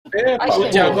É, pá, o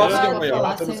Tiago Alves é o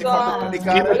maior.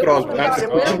 E pronto.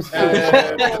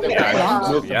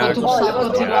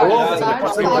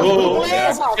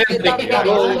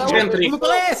 Excêntrico.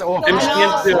 Temos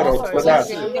 500 euros para dar.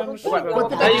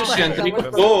 Aí o excêntrico.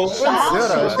 Dou.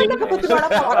 Continuar a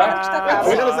falar que está cá.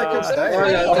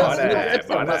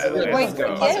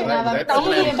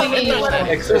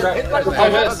 É que seja.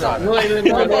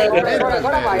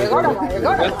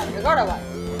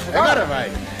 Agora vai.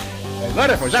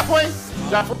 Agora foi. Já foi.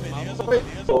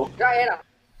 Já era.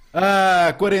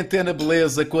 Quarentena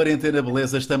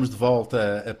Beleza, estamos de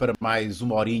volta para mais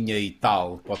uma horinha e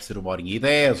tal, pode ser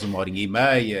 1h10,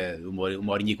 1h30,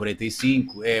 1h45,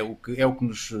 é o que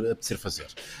nos apetecer fazer.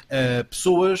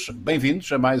 Pessoas,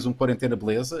 bem-vindos a mais um Quarentena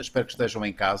Beleza, espero que estejam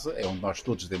em casa, é onde nós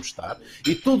todos devemos estar,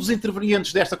 e todos os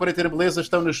intervenientes desta Quarentena Beleza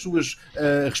estão nas suas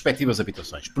respectivas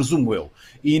habitações, presumo eu.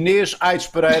 Inês Aides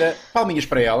Pereira, palminhas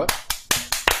para ela.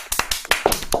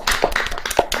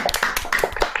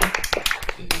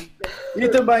 E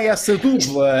também essa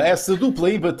dupla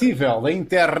imbatível da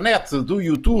internet, do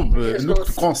YouTube, no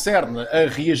que concerne a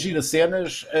reagir a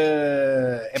cenas.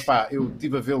 Eu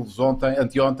estive a vê-los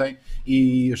anteontem,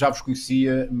 e já vos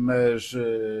conhecia, mas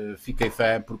fiquei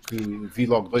fã porque vi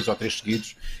logo 2 ou 3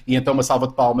 seguidos. E então uma salva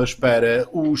de palmas para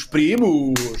os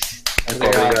Primos.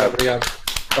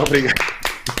 Obrigado.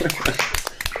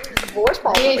 Boas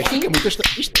palmas.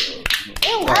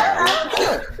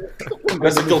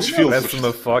 Parece aqueles filmes. Parece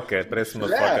uma foca.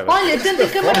 Olha, tenta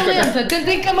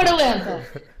em câmara lenta.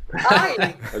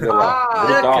 Ai. Olha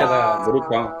lá.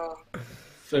 Brutal.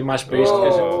 Foi mais para isto que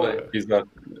a gente veio. Exato.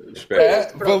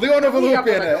 Espero. Valeu ou não valeu a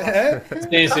pena?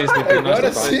 Sim.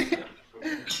 Agora sim.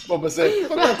 Bom, mas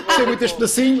gostei muito deste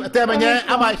pedacinho. Até amanhã.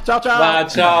 A mais. Tchau. Vá,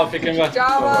 tchau. Fiquem bem.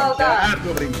 Tchau, malta.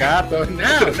 Estou a brincar.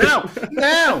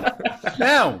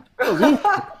 Não.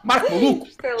 Maluco.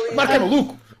 Marco é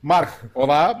maluco. Marco,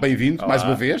 olá, bem-vindo mais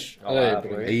uma vez. Olá,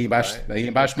 aí embaixo como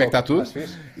é que está tudo?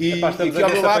 E aqui ao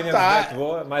meu lado está...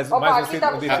 Mais um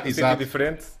sítio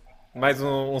diferente. Mais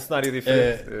um cenário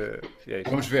diferente.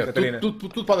 Vamos ver,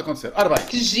 tudo pode acontecer. Ora bem,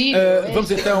 Que giro, vamos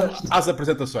então às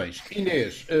apresentações.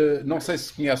 Inês, não sei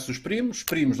se conheces os primos,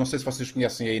 não sei se vocês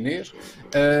conhecem a Inês.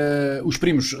 Os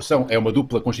primos é uma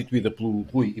dupla constituída pelo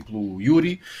Rui e pelo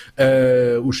Yuri.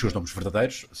 Os seus nomes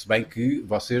verdadeiros, se bem que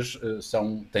vocês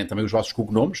têm também os vossos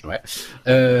cognomes, não é?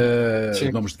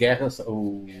 Nomes de guerra,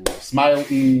 o Smile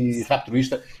e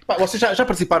Raptorista. Vocês já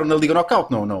participaram na Liga Knockout?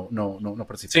 Não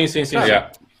participaram? Sim.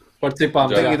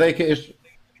 Participámos. Tenho a ideia que este...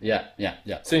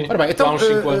 Sim, ora bem, então, há uns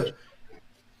 5 anos.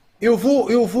 eu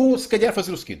vou se calhar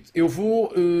fazer o seguinte. Eu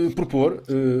vou propor,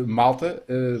 malta,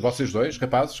 vocês dois,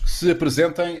 rapazes, que se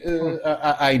apresentem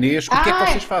à Inês. O que é que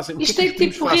vocês fazem? Isto é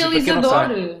tipo realizador.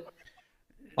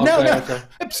 Não.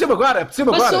 Percebo agora.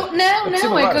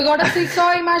 Não, é que agora tem só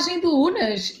a imagem do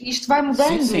Unas. Isto vai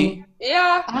mudando. Sim.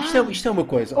 Isto é uma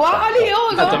coisa. Olha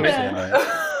eu agora.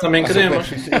 Também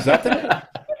queremos. Exatamente.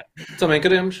 Também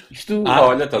queremos.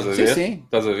 Olha, estás a ver? Sim.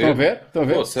 Estás a ver? Estão a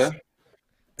ver? Ouça.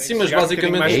 Sim, mas chegar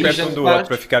basicamente mais é perto isto um do outro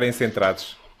para ficarem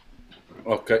centrados.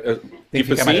 Ok. Tem que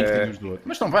Tipo ficar mais assim? pertinhos do outro.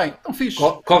 Mas estão bem, estão fixe.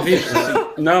 Covid.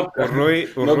 Não, O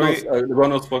Rui... agora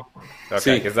não se pode. Ok,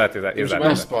 Sim. exato.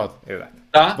 Não se pode. Exato.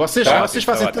 Tá? Vocês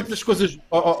fazem ótimo. tantas coisas,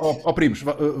 primos,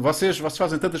 vocês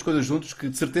fazem tantas coisas juntos que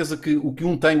de certeza que o que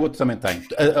um tem, o outro também tem.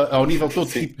 Ao nível todo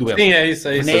tipo de doença. Sim, é isso.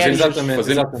 Exatamente.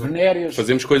 Venéreos.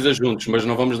 Fazemos coisas juntos, mas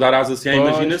não vamos dar asas assim à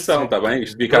imaginação, está bem?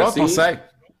 Isto fica assim. Não sei.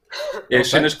 É as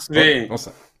cenas que se vêem. Não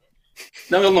sei.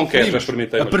 Não, ele não quer, já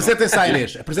experimentei. Apresentem-se à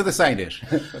Inês.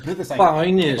 Pá,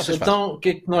 Inês, então o que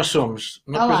é que nós somos?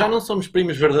 Nós já não somos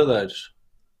primos verdadeiros.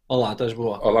 Olá, estás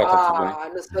boa? Olá, está tudo bem?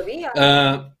 Não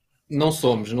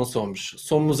sabia? Não somos.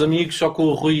 Somos amigos, só que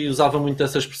o Rui usava muito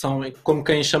essa expressão, como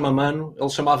quem chama mano, ele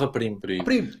chamava primo.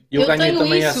 Eu ganhei tenho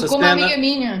também isso essa como cena. amiga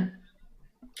minha.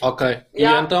 Ok. E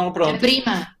então É pronto.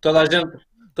 prima.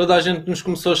 Toda a gente nos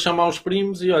começou a chamar os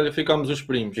primos e olha, ficámos os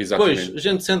primos. Exatamente. Depois a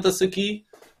gente senta-se aqui,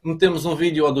 metemos um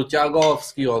vídeo ou do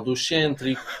Tiagovski ou do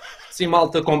Excêntrico, sim,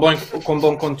 malta com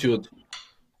bom conteúdo.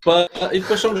 E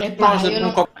depois somos nós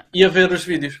e a ver os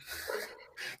vídeos.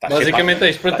 Basicamente é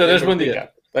isto, para te responder.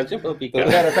 Está sempre a picar.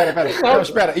 Espera. Não,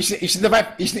 espera. Isto ainda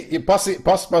vai... Isto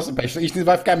ainda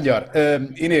vai ficar melhor.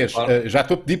 Inês, já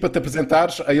estou a pedir para te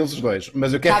apresentares a eles os dois,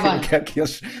 mas eu quero que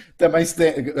eles também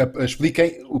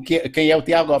expliquem quem é o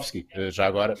Tiagovski. Já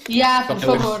agora. Por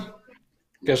favor.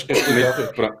 Queres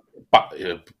explicar? Pronto. Pá,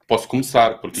 posso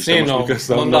começar, porque isto é uma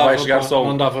explicação, não vai chegar só um.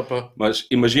 Não dava para... Mas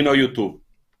imagina o YouTube.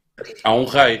 Há um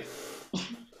rei.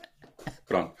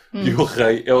 Pronto. E o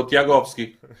rei é o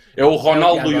Tiagovski. É o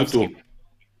Ronaldo do YouTube.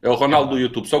 É o Ronaldo do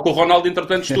YouTube. Só que o Ronaldo,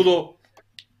 entretanto, estudou.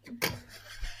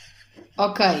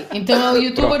 Ok, então é um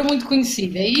youtuber muito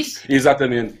conhecido, é isso?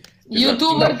 Exatamente.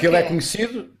 Youtuber Não, que ele é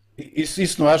conhecido,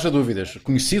 isso não haja dúvidas.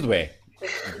 Conhecido é.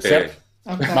 Certo?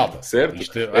 Ok. Malta. Certo?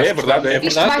 Isto, É verdade, é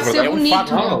Isto vai verdade. ser É um bonito.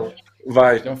 facto. Não?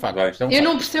 Vai, É um facto. vai. Isto é um Eu facto.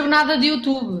 não percebo nada de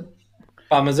YouTube.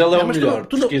 Pá, mas ele é o mas melhor,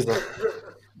 tu não- pesquisa.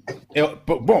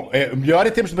 Bom, é melhor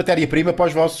em termos de matéria-prima para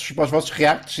os vossos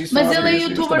reacts. Isso Mas não há ele é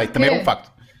dúvidas. youtuber Isto também é de um quê?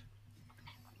 facto.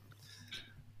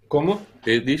 Como?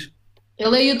 Diz?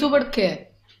 Ele é youtuber de quê?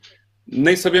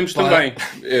 Nem sabemos Claro. também.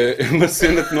 É uma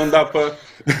cena que não dá para...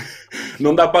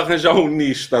 Não dá para arranjar um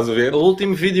nicho, estás a ver? O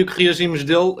último vídeo que reagimos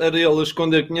dele era ele a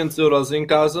esconder 500 euros em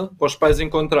casa para os pais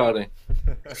encontrarem.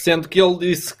 Sendo que ele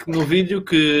disse que no vídeo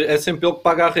que é sempre ele que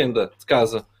paga a renda de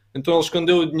casa. Então ele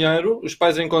escondeu o dinheiro, os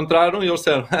pais encontraram e eles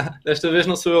disseram: desta vez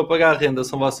não sou eu a pagar a renda,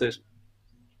 são vocês.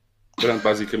 Pronto,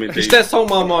 basicamente Isto é só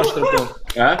uma amostra, pronto.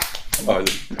 Hã? Olha,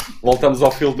 voltamos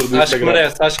ao filtro do Acho que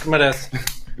Instagram. acho que merece.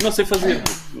 Não sei fazer.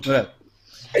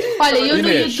 Olha, eu no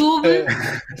Inês, YouTube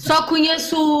só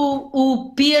conheço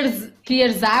o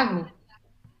Pierzago.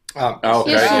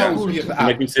 Ok. Esse eu é. curto.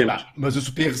 Também conhecemos. Mas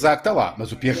o Pierre Zago está lá.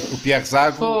 Mas o Pierre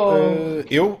Zago, Pô.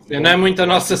 Não é muito a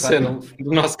nossa cena,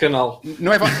 do nosso canal.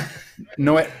 não é...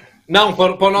 Não é... Não,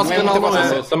 para o nosso Não é canal muito não a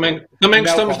é. vossa Também não,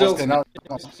 gostamos para o vosso dele. canal,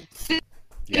 não.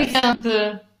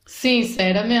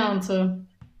 Sinceramente.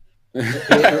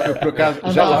 Eu, por acaso,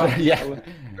 eu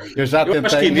já Eu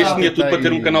acho que a Inês tinha tudo para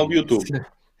ter um canal de YouTube.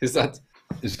 Exato.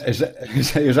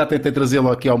 Eu já tentei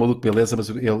trazê-lo aqui ao Maluco Beleza, mas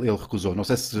ele recusou. Não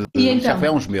sei se E já então? foi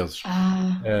há uns meses.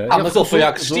 Mas ele foi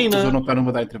à Cristina. Recusou não estar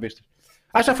numa da entrevista.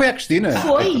 Já foi à Cristina?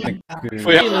 Foi?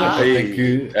 Foi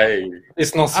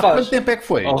Isso não se Há faz. quanto tempo é que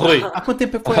foi? Oh, Rui. Há quanto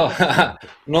tempo é que foi?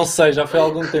 Não sei, já foi há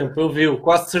algum tempo. Eu vi,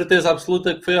 quase certeza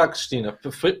absoluta que foi à Cristina.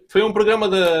 Foi um programa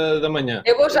da manhã.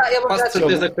 Eu vou já Quase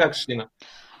certeza que foi à Cristina.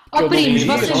 Ó primos,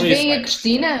 não vocês vi veem isso. a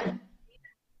Cristina?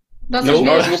 Vocês Não, veem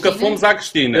a nós nunca Cristina? fomos à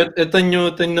Cristina. Eu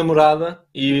tenho namorada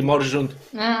e moro junto.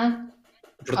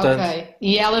 Portanto, Ok.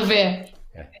 E ela vê.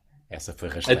 Essa foi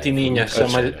a rasteira. Tininha,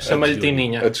 chama-lhe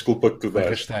Tininha. A desculpa que tu Foi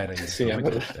dás. rasteira. Sim, é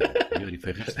muito verdade. rasteira. Yuri,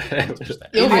 foi rasteira. Muito rasteira.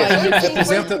 Eu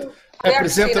vejo.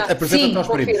 Apresenta-te Sim, aos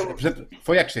primos. confirmo.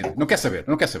 Foi à Cristina. Não quer saber.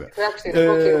 Foi à Cristina,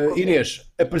 confirmo. Inês,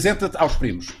 apresenta-te aos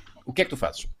primos. O que é que tu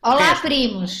fazes? Olá,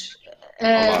 primos.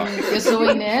 Eu sou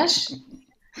a Inês.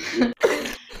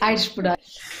 Ai, esperar.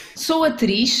 Sou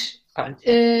atriz.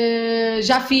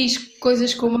 Já fiz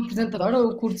coisas como apresentadora,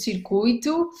 o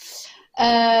curto-circuito.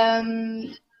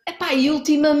 E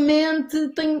ultimamente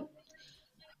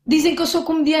dizem que eu sou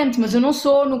comediante, mas eu não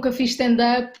sou, nunca fiz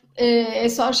stand-up. É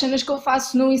só as cenas que eu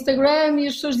faço no Instagram e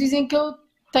as pessoas dizem que eu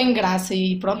tenho graça.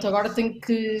 E pronto, agora tenho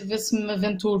que ver se me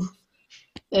aventuro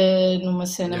numa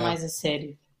cena mais a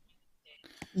sério.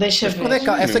 Deixa ver.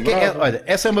 Olha,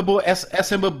 essa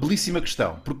é uma belíssima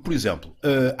questão. Porque, por exemplo,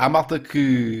 há malta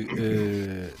que...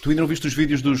 tu ainda não viste os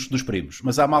vídeos dos primos,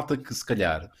 mas há malta que se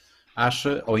calhar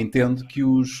acha ou entende que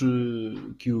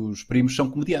os primos são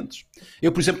comediantes.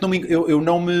 Eu, por exemplo,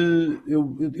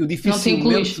 eu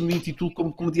dificilmente me intitulo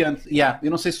como comediante. Eu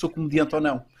não sei se sou comediante ou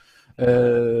não.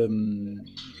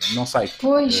 Não sei.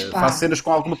 Faço cenas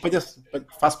com alguma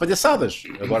faço palhaçadas.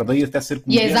 Agora daí até ser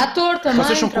comediante. E és ator também,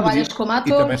 Vocês são trabalhas como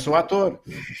ator. E também sou ator.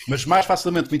 Mas mais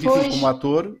facilmente me intitulo como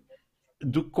ator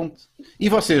do que como... E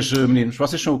vocês, meninos,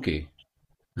 vocês são o quê?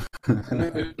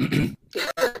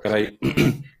 Espera aí.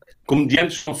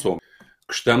 Comediantes não somos.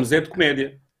 Gostamos é de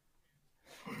comédia.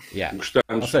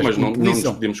 Gostamos, seja, mas não nos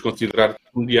podemos considerar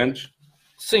comediantes.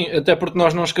 Sim, até porque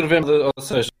nós não escrevemos, ou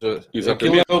seja,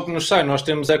 aquilo é o que nos sai. Nós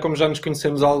temos, como já nos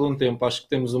conhecemos há algum tempo, acho que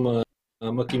temos uma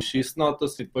química, isso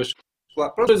nota-se, e depois,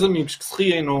 claro, para os dois amigos que se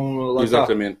riem, lá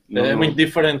exatamente. É muito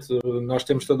diferente. Nós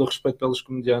temos todo o respeito pelos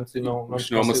comediantes e não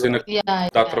é uma cena que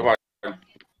dá trabalho.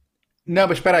 Não,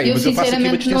 mas espera aí, eu eu faço aqui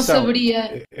uma distinção. Não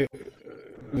saberia.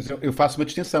 Eu faço uma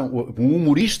distinção. O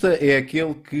humorista é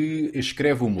aquele que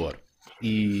escreve humor.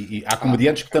 E há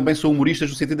comediantes que também são humoristas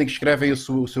no sentido em que escrevem o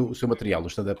seu material,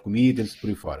 os stand-up comedians, por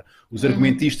aí fora. Os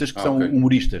argumentistas que são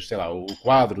humoristas, sei lá, o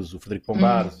Quadros, o Frederico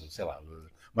Pombares, sei lá,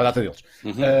 uma data deles.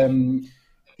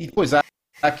 E depois há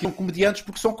aqui comediantes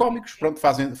porque são cómicos, pronto,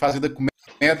 fazem da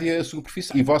comédia a sua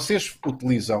profissão. E vocês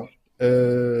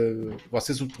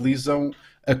utilizam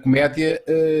a comédia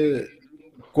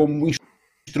como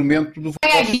instrumento do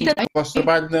vosso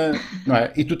trabalho, não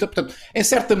é? E portanto, em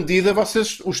certa medida,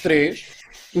 vocês, os três,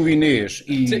 o Inês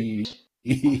e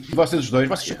vocês os dois,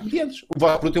 vocês são comediantes. O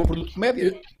vosso produto é um produto de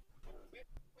comédia.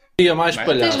 Mais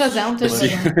palhaço. Tens razão.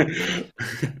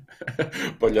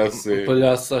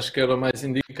 Palhaço acho que era mais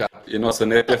indicado. E a nossa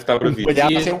net deve estar bravia.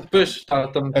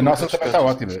 A nossa também está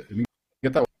ótima.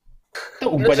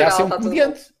 Um palhaço é um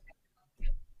comediante.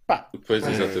 Pois,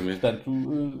 exatamente.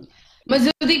 Portanto, Mas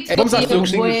eu digo que vamos às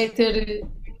pessoas é ter...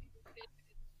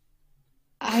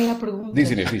 Ai, a pergunta.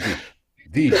 Diz, Inês,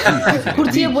 diz.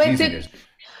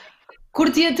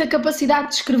 Curtia ter a capacidade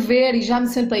de escrever e já me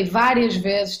sentei várias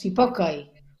vezes, tipo, ok,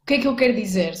 o que é que eu quero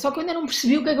dizer? Só que eu ainda não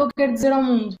percebi o que é que eu quero dizer ao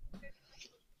mundo.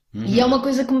 E é uma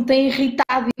coisa que me tem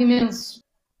irritado imenso.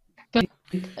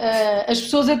 As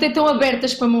pessoas até estão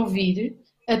abertas para me ouvir,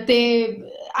 até,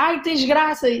 ai, tens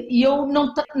graça, e eu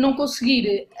não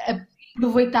conseguir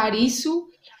aproveitar isso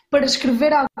para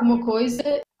escrever alguma coisa,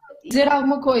 dizer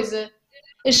alguma coisa.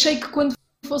 Achei que quando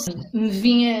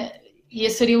ia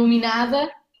ser iluminada,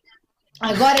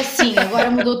 agora sim,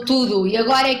 agora mudou tudo, e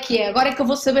agora é que eu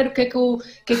vou saber o que é que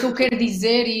eu quero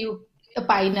dizer e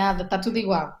nada, está tudo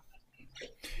igual.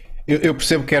 Eu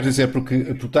percebo o que queres dizer,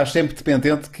 porque tu estás sempre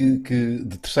dependente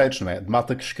de terceiros, não é? De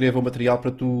malta que escreva o material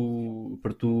para tu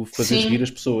fazeres rir as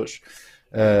pessoas.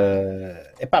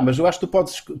 Mas eu acho que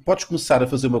tu podes começar a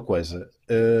fazer uma coisa,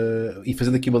 e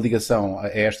fazendo aqui uma ligação a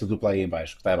esta dupla aí em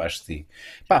baixo, que está abaixo de ti.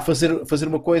 Fazer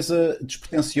uma coisa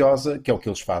despretensiosa, que é o que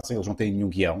eles fazem, eles não têm nenhum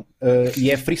guião,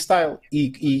 e é freestyle.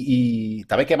 E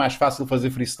está bem que é mais fácil fazer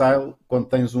freestyle quando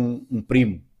tens um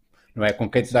primo, não é? Com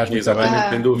quem te dás muito bem,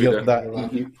 sem dúvida.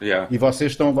 E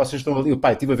vocês estão ali.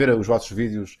 Pai, estive a ver os vossos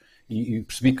vídeos e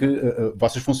percebi que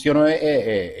vocês funcionam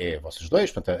vocês dois,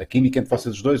 portanto, a química entre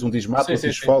vocês dois, um diz mata, outro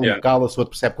diz fala, um cala-se, o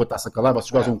outro percebe quando está-se a calar, vocês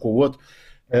gozam um com o outro,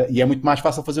 e é muito mais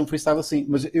fácil fazer um freestyle assim.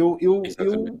 Mas eu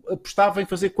apostava em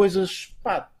fazer coisas,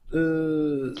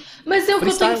 mas é o que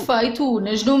eu tenho feito,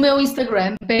 Unas, no meu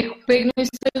Instagram, pego no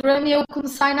Instagram e é o que me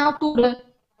sai na altura.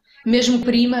 Mesmo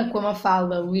Prima, como a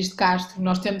fala Luís de Castro,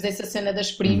 nós temos essa cena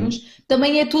das primas,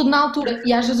 também é tudo na altura.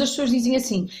 E às vezes as pessoas dizem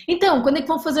assim, então, quando é que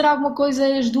vão fazer alguma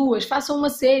coisa as duas? Façam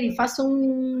uma série, façam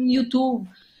um YouTube.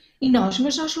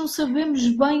 Mas nós não sabemos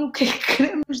bem o que é que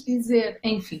queremos dizer.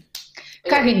 Enfim,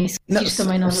 caguem nisso, isto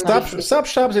também não sabes,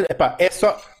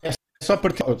 é só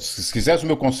partir. Se quiseres o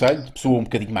meu conselho, de pessoa um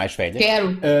bocadinho mais velha,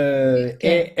 quero.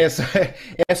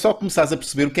 É só começares a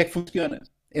perceber o que é que funciona,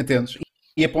 entendes?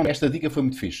 E esta dica foi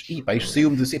muito fixe. Isto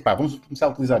saiu-me de assim, vamos começar a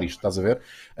utilizar isto, estás a ver?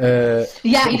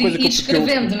 Ir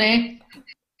escrevendo, não é?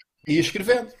 Ir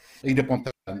escrevendo, ir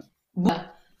apontando.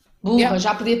 Burra,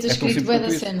 já podia ter escrito bem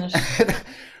das cenas.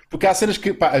 Porque há cenas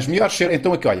que, as melhores cenas...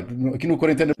 Então aqui no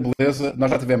Quarentena Beleza, nós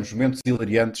já tivemos momentos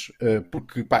hilariantes,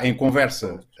 porque, em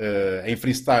conversa, em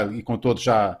freestyle e com todos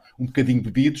já um bocadinho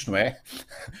bebidos, não é?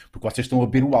 Porque vocês estão a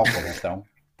beber o álcool, então,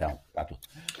 está tudo.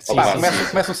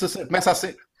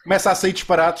 Começa a sair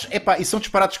disparates. E são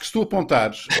disparates que se tu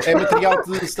apontares é material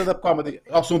de stand-up comedy.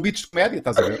 Ou são beats de comédia,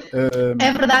 estás a ver?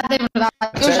 É verdade.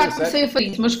 Eu já comecei a fazer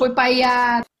isso, mas foi para aí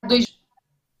há 2...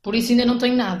 Por isso ainda não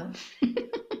tenho nada.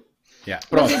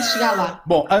 Mas é de chegar lá.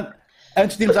 Bom,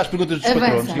 antes de irmos às perguntas dos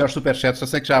patronos e aos superchats, eu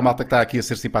sei que já há malta que está aqui a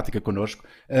ser simpática connosco.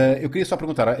 Eu queria só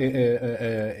perguntar a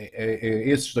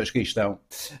esses dois que aí estão,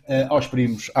 aos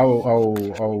primos, ao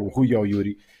Rui e ao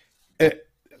Yuri,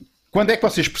 quando é que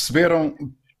vocês perceberam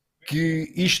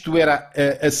que isto era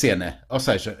a cena? Ou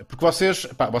seja, porque vocês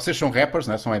são rappers,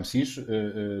 não é? São MCs,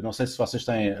 não sei se vocês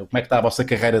têm, como é que está a vossa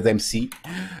carreira de MC,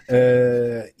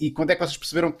 e quando é que vocês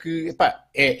perceberam que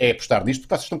é apostar nisto?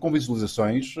 Porque vocês estão com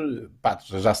visualizações,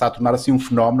 já está a tornar assim um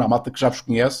fenómeno, há malta que já vos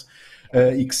conhece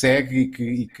e que segue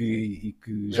e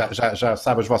que já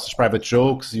sabe as vossas private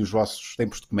jokes e os vossos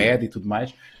tempos de comédia e tudo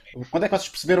mais. Quando é que vocês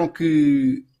perceberam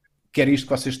que era isto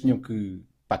que vocês tinham que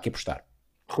apostar?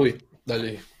 Rui, dá-lhe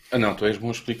aí. Não, tu és bom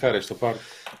explicar esta parte.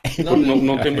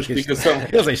 Não tem uma explicação.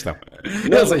 Eles aí estão.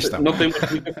 Não tem uma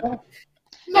explicação.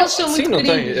 Eles são muito não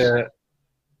tem.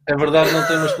 É verdade, não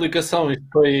tem uma explicação.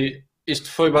 Isto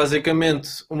foi basicamente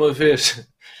uma vez.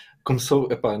 Começou.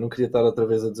 Não queria estar outra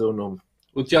vez a dizer o nome.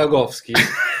 O Tiagovski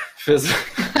fez.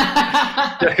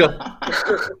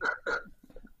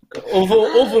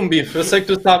 Houve um bife. Eu sei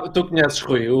que tu conheces,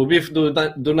 Rui. O bife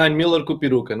do Nine Miller com o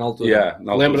Peruca, na altura.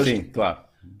 Lembras? Sim, claro.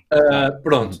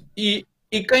 Pronto, e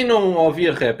quem não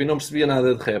ouvia rap e não percebia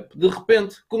nada de rap, de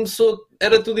repente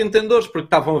era tudo entendedores, porque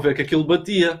estavam a ver que aquilo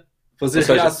batia, fazer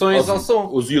reações ao som.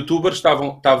 Os youtubers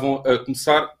estavam a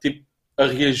começar a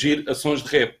reagir a sons de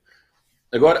rap.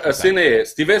 Agora, a cena é,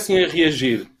 se estivessem a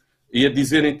reagir e a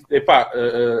dizerem,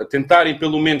 a tentarem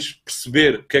pelo menos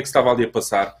perceber o que é que se estava ali a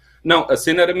passar, não, a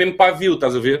cena era mesmo para a view,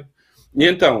 estás a ver? E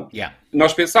então,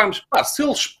 nós pensámos, se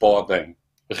eles podem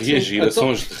reagir a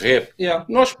sons de rap,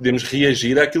 nós podemos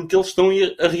reagir àquilo que eles estão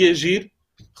a reagir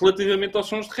relativamente aos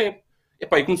sons de rap.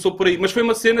 E começou por aí. Mas foi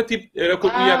uma cena, era o que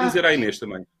eu ia dizer à Inês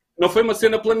também. Não foi uma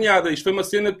cena planeada, isto foi uma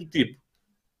cena do tipo,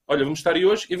 olha, vamos estar aí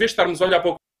hoje, em vez de estarmos a olhar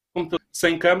para o computador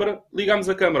sem câmara, ligámos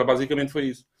a câmara, basicamente foi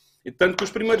isso. E tanto que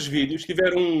os primeiros vídeos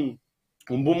tiveram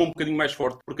um boom um bocadinho mais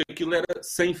forte, porque aquilo era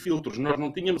sem filtros. Nós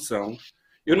não tínhamos noção.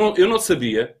 Eu não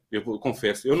sabia, eu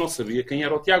confesso, eu não sabia quem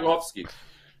era o Tiagovski.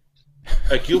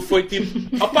 Aquilo foi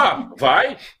tipo, opá,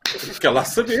 vai, quer lá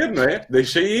saber, não é?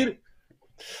 Deixa ir.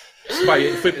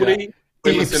 Vai, foi por aí.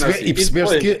 E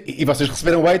percebeste que vocês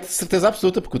receberam hate de certeza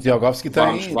absoluta, porque o Tiagovski tem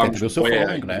o seu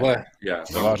following, não é?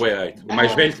 O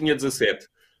mais velho tinha 17.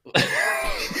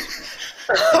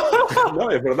 Não,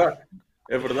 é verdade.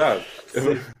 É verdade.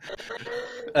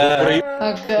 Por aí,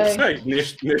 não sei,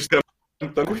 neste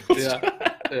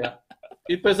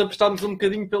E depois apostámos um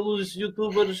bocadinho pelos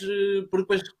youtubers, porque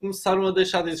depois começaram a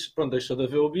deixar de existir. Pronto, deixou de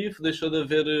haver o bife, deixou de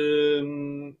haver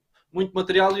muito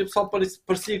material e o pessoal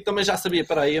parecia que também já sabia,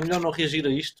 peraí, é melhor não reagir a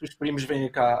isto, os primos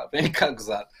vêm cá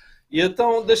gozar. E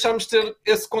então deixámos de ter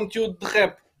esse conteúdo de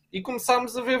rap e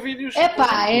começámos a ver vídeos.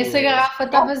 Epá, essa garrafa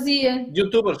está vazia. De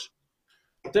youtubers.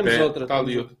 Temos outra. Está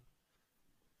ali.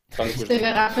 Esta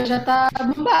garrafa já está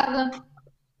bombada.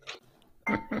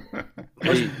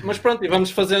 Mas pronto, e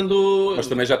vamos fazendo... Mas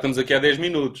também já estamos aqui há 10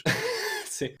 minutos.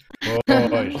 Sim.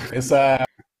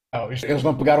 Pois, eles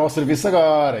não pegaram ao serviço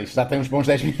agora, isto já tem uns bons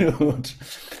 10 minutos.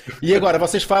 E agora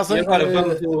vocês fazem... E agora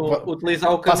vamos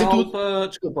utilizar o canal para...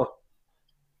 Desculpa.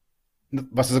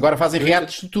 Vocês agora fazem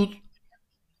reacts de tudo.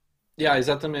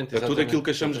 Exatamente. É tudo aquilo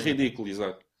que achamos ridículo,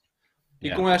 exato. E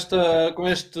com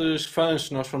estes fãs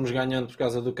que nós fomos ganhando por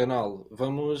causa do canal,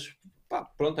 vamos...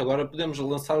 pronto, agora podemos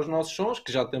lançar os nossos sons,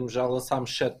 que já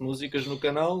lançámos 7 músicas no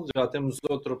canal, já temos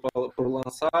outro por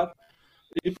lançar,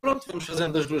 e pronto, vamos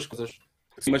fazendo as duas coisas.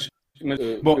 Sim, mas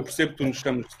bom, eu percebo que tu nos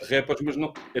chamamos de rappers, mas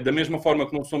não, é da mesma forma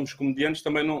que não somos comediantes,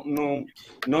 também não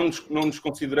nos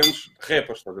consideramos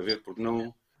rappers, estás a ver? Porque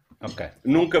não...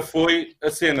 Nunca foi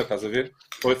a cena, estás a ver?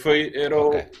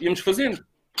 Íamos fazendo.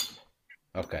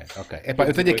 Ok. Epá,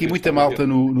 eu tenho aqui muita malta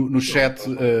no chat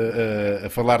a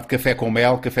falar de café com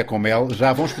mel.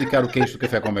 Já vão explicar o que é isto do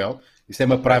café com mel. Isso é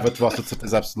uma private vossa de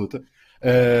certeza absoluta.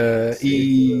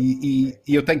 E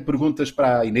eu tenho perguntas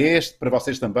para a Inês, para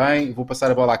vocês também. Vou passar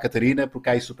a bola à Catarina, porque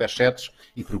há aí superchats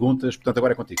e perguntas. Portanto,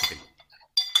 agora é contigo, Catarina.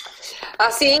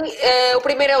 Sim, o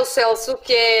primeiro é o Celso,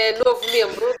 que é novo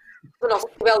membro do nosso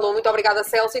belo. Muito obrigada,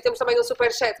 Celso. E temos também um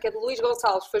superchat, que é do Luís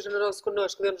Gonçalves, que foi generoso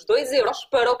connosco, deu-nos 2 euros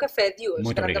para o café de hoje.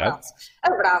 Muito obrigado.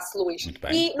 Abraço, Luís.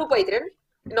 E no Patreon,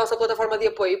 nossa plataforma de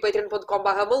apoio,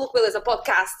 patreon.com/malucobeleza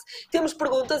podcast, temos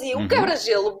perguntas e um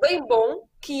quebra-gelo bem bom,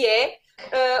 que é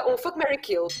um Fuck, Marry,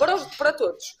 Kill para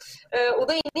todos. O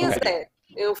da Inês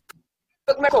é um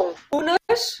Fuck, Marry com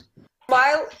Unas,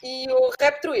 Smile e o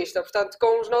Rap Truísta. Portanto,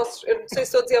 com os nossos... Eu não sei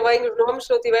se estou a dizer bem os nomes,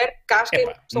 se não tiver, casquem,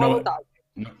 estão à vontade.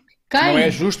 Não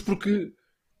é justo porque...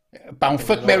 um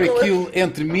Fuck, Marry, Kill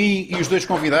entre mim e os dois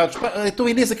convidados. Então a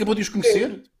Inês acabou de os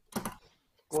conhecer?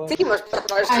 Sim, mas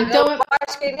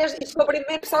acho que a Inês, isto foi a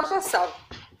primeira pessoa já sabe.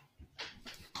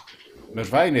 Mas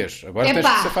vai, Inês, agora tens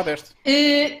que safar deste.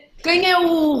 Quem é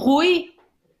o Rui?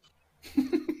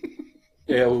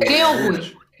 Quem é o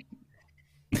Rui?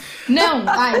 Não,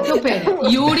 então pera.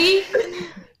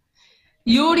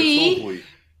 Yuri.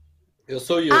 Eu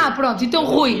sou Yuri. Pronto, então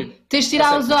Rui, tens de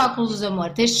tirar os óculos,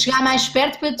 amor. Tens de chegar mais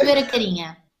perto para eu te ver a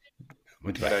carinha.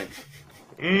 Muito bem.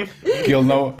 Que ele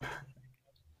não...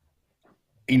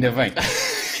 Ainda bem.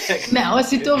 Não,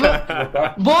 assim estou a ver.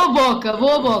 Boa boca.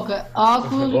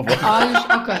 Óculos, olhos,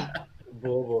 ok.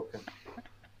 Boa boca.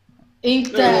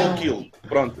 Então... Eu é o kill.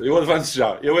 Pronto, eu avanço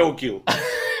já. Eu é o kill.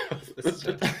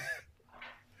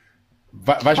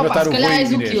 Vais matar o Rui, se calhar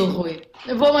és o Inês. Kill, Rui.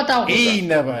 Eu vou matar o Rui.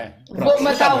 Ainda bem. Vou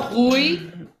matar o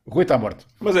Rui. O Rui está morto.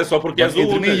 Mas é só porque és o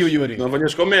Entre mim e o Unas. Yuri. Não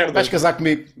venhas com merda. Vais casar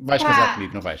comigo.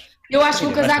 Não vais? Eu acho que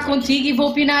vou casar contigo e vou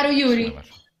opinar o Yuri.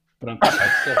 Pronto, está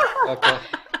feito.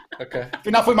 Ok.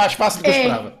 Afinal foi mais fácil do que eu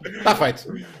esperava. Está feito.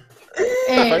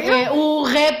 O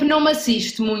rap não me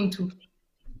assiste muito.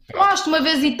 Gosto uma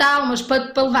vez e tal, mas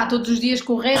para levar todos os dias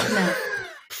com o rap, não.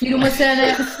 Prefiro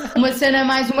uma cena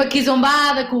mais uma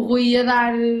quizombada que o Rui ia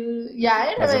dar.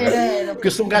 Era. Porque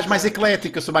eu sou um gajo mais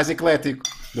eclético.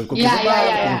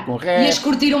 Com rap. Ias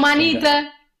curtir uma Anitta.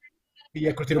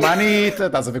 Ia curtir uma Anitta.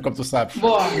 Estás a ver como tu sabes.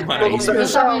 Boa. Eu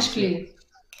estava a escolher.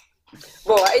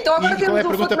 Boa, então agora temos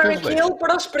um Fuck, Marry, pelos Kill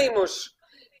para os primos.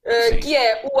 Que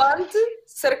é o Ante,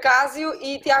 Sarcásio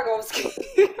e Tiagovski.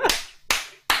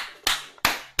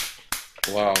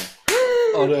 Uau.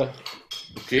 Ora,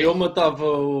 eu matava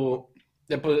o...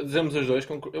 É para dizermos os dois,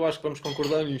 eu acho que vamos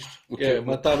concordar nisto. É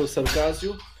matar o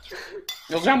Sarcásio.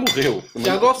 Ele já morreu.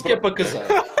 Tiagovski é para casar.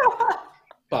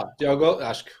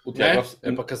 Acho que o Tiagovski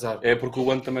é para casar. É porque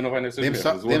o Ante também não vai nessas Temos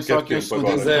merdas. só aqui uns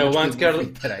segundos. O Ante quer...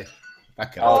 Peraí.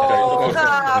 Rafa!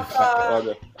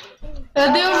 Olha.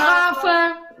 Adeus,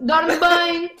 Rafa. Dorme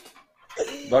bem.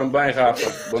 Dorme bem,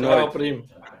 Rafa. Boa noite. Tchau, primo.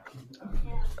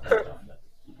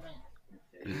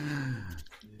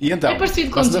 E então, É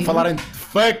parecido vocês a contigo. falarem de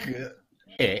fuck...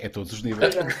 É todos os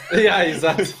níveis.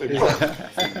 Exato.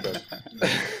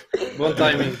 Bom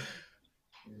timing.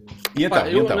 E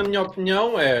então, Pá, na minha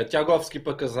opinião, é Tiagovski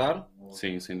para casar.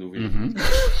 Sim, sem dúvida.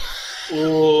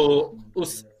 O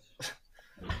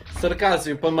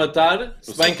Sarcásio para matar,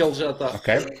 se bem que ele já está.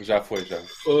 Ok. Já foi, já.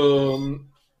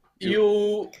 E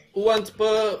o Ant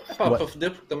para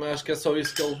foder, porque também acho que é só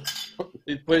isso que ele...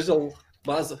 E depois ele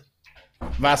vaza.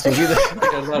 Vá à sua vida.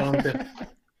 Quer dar um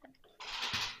tempo.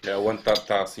 O Ant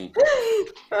está assim.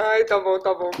 Ai, tá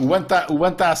bom. O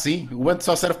Ant está assim. O Ant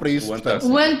só serve para isso. O Ant tá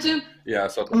portanto. O Ant,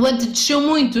 Só... o Ant desceu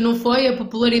muito, não foi? A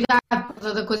popularidade por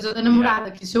causa da coisa da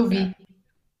namorada, que isso eu vi.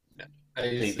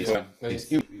 É isso. Sim, É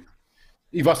isso.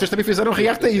 E vocês também fizeram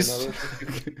react a isso.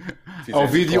 Ao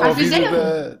vídeo fizeram?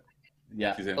 da...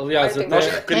 Aliás, Nós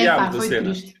até... criámos a foi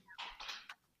cena. triste.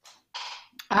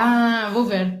 Vou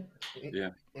ver.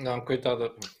 Não,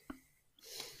 coitada.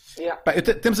 Pá,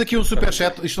 temos aqui um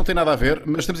superchat, isto não tem nada a ver,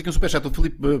 mas temos aqui um superchat do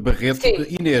Filipe Barreto. Sim.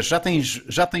 Inês, já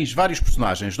tens vários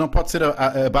personagens, não pode ser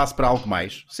a base para algo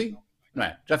mais? Sim, não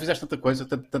é? Já fizeste tanta coisa,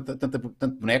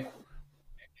 tanto boneco,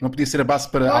 não podia ser a base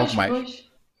para algo mais?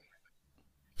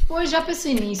 Pois, já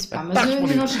pensei nisso, pá, mas Tá eu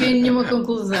ainda não cheguei a nenhuma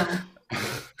conclusão.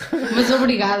 Mas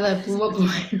obrigada pelo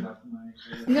apoio.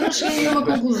 Ainda não cheguei a nenhuma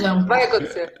conclusão. Vai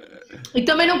acontecer. E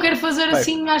também não quero fazer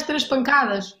assim às 3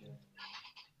 pancadas.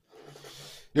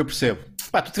 Eu percebo.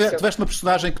 Pá, tu tiveste uma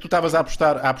personagem que tu estavas a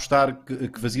apostar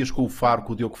que fazias com o Faro,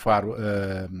 com o Diogo Faro.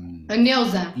 A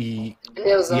Neuza.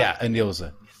 A A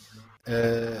Neuza.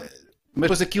 Mas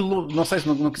depois aquilo, não sei se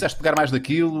não quiseste pegar mais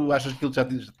daquilo, achas que aquilo já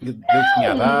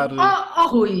tinha a dar?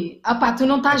 Rui, pá, tu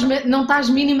não estás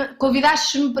mínima.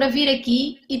 Convidaste-me para vir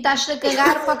aqui e estás-te a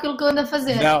cagar para aquilo que eu ando a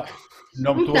fazer.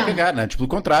 Não me estou a cagar, antes pelo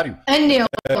contrário. A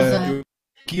Neuza.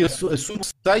 Que assumo que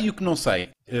sei e o que não sei.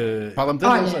 Fala-me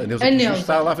da Olha, Neuza. A a Neuza Neuza.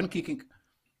 está lá no kicking.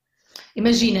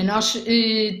 Imagina, nós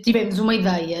tivemos uma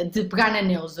ideia de pegar na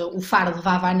Neuza, o Faro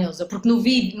levava a Neuza, porque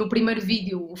no primeiro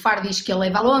vídeo o Faro diz que ele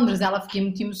leva a Londres, ela fica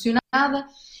muito emocionada,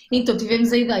 então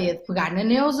tivemos a ideia de pegar na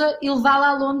Neuza e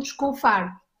levá-la a Londres com o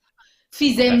Faro.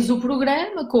 Fizemos o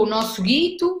programa com o nosso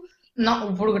guito,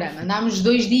 andámos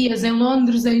 2 dias em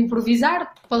Londres a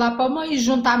improvisar, para lá para o meio,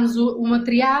 juntámos o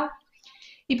material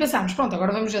e pensámos, pronto,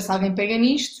 agora vamos ver se alguém pega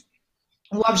nisto.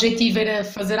 O objetivo era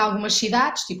fazer algumas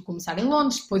cidades, tipo começar em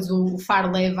Londres, depois o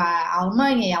Faro leva à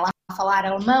Alemanha e ela a falar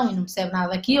alemão e não percebe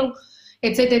nada daquilo,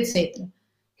 etc, etc.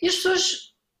 E as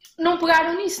pessoas não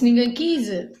pegaram nisso, ninguém quis.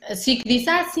 Assim que disse,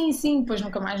 sim, depois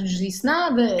nunca mais nos disse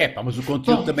nada. Mas o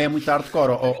conteúdo também é muito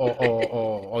hardcore,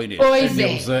 Inês. Pois a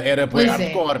Neuza era bem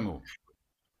hardcore, meu.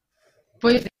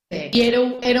 Pois é. E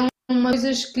eram umas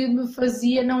coisas que me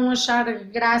fazia não achar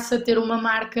graça ter uma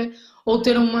marca ou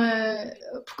ter uma...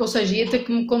 Porque, ou seja, ia ter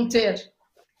que me conter.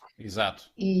 Exato.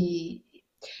 E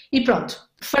pronto,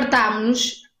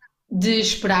 fartámos-nos de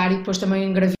esperar e depois também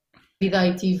engravidei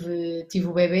e tive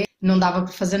o bebê. Não dava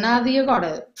para fazer nada e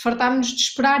agora fartámos-nos de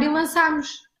esperar e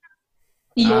lançámos.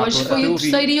 E hoje foi o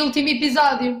terceiro e último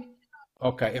episódio.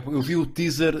 Ok, eu vi o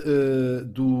teaser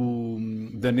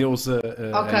da Neuza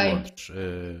em Londres.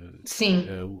 Sim.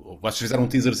 Vocês fizeram um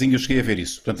teaserzinho e eu cheguei a ver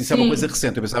isso. Portanto, isso é uma coisa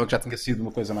recente. Eu pensava que já tinha sido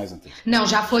uma coisa mais antiga. Não,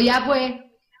 já foi à bué.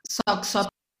 Só que só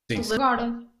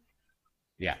agora.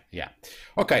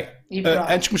 Ok,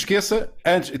 antes que me esqueça,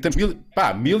 temos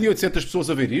 1800 pessoas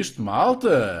a ver isto,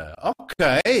 malta.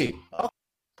 Ok.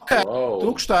 Estou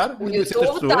a gostar.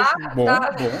 1800 pessoas.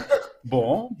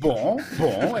 Bom.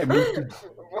 É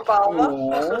muito...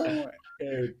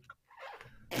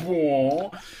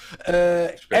 Bom.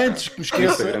 Antes que me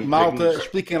esqueça, malta,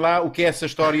 expliquem lá o que é essa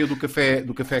história do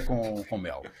café com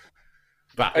mel.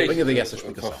 Vá, venha daí essa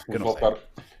explicação.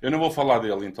 Eu não vou falar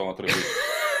dele então outra vez.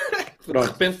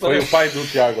 Pronto, foi o pai do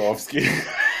Tiagovski.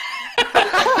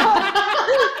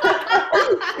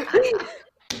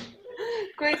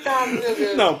 Coitado, meu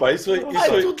Deus. Não, pá, isso foi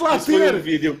um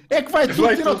vídeo. É que vai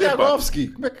tudo ter ao Tiagovski.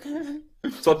 Como é que...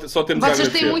 Só temos a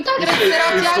agradecer. Vocês têm muito a agradecer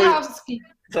ao Tiagovski.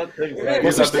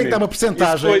 Vocês têm que dar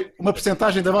uma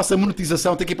percentagem da vossa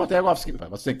monetização, tem que ir para o Tiagovski.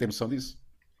 Vocês têm que ter noção disso.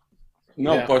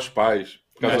 Não, para os pais.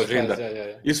 Por causa da renda.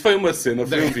 Isso foi uma cena,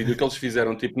 foi um vídeo que eles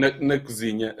fizeram tipo na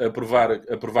cozinha a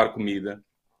provar comida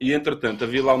e entretanto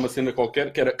havia lá uma cena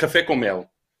qualquer que era café com mel.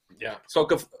 Só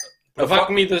que provar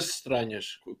comidas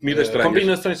estranhas.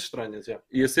 Combinações estranhas.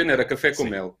 E a cena era café com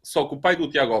mel. Só que o pai do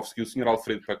Tiagovski, o Sr.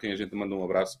 Alfredo, para quem a gente manda um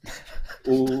abraço,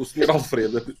 o Sr.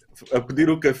 Alfredo a pedir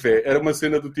o café era uma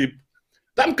cena do tipo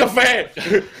dá-me café!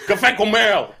 Café com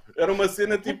mel! Era uma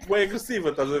cena tipo bem agressiva,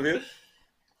 estás a ver?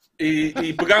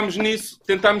 E pegámos nisso,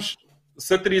 tentámos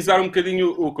satirizar um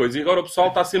bocadinho o coisa. E agora o pessoal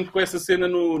está sempre com essa cena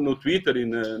no Twitter e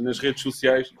nas redes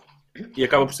sociais e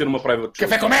acaba por ser uma private show.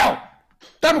 Café com mel!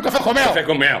 Dá-me um café com mel! Café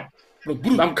com mel!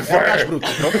 Bruto. Dá-me café! Bruto.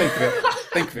 Pronto,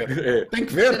 tem que ver. Tem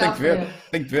que ver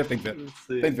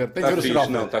o Sr. Alfredo.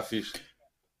 Não, está fixe.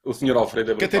 O Sr.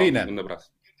 Alfredo é brutal. Catarina, um abraço.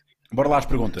 Bora lá as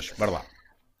perguntas. Bora lá.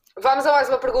 Vamos a mais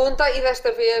uma pergunta e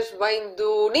desta vez vem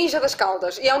do Ninja das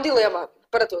Caldas. E é um dilema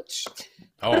para todos.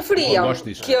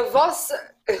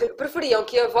 Preferiam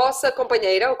que a vossa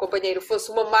companheira ou companheiro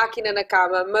fosse uma máquina na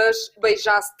cama, mas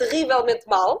beijasse terrivelmente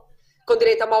mal, com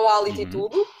direito a mau hálito e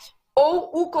tudo,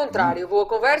 ou o contrário? Boa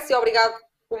conversa e obrigado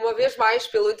uma vez mais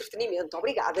pelo entretenimento.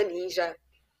 Obrigada, Ninja.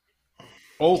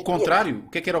 Ou o contrário? O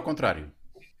que era o contrário?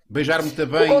 Beijar muito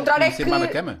bem e ser má na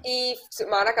cama? E ser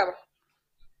má na cama.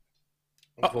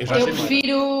 Eu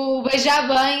prefiro beijar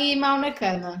bem e mal na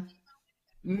cama.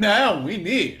 Não,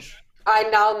 Inês!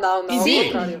 Ai, não.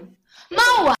 Sim.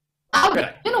 Mal!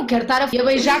 Eu não quero estar a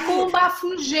beijar com um bafo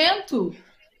nojento.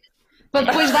 Para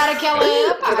depois dar aquela...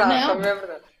 não. É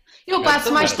verdade. Eu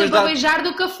passo mais tempo a beijar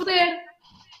do que a foder.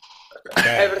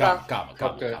 É verdade. Calma.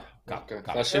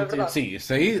 Faz sentido. Sim,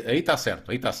 isso aí está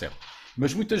certo.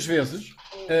 Mas muitas vezes...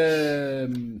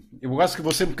 eu acho que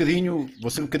vou ser um bocadinho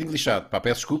lixado. Pá,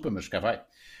 peço desculpa, mas cá vai.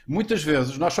 Muitas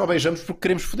vezes nós só beijamos porque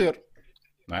queremos foder.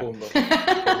 Não é?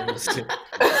 Sim.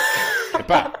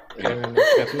 Epá,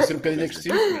 estou a ser um bocadinho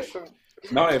agressivo, mas...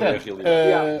 Não, é a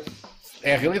realidade.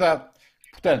 É a realidade.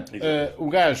 Portanto, o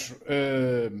gajo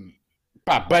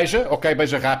beija, ok,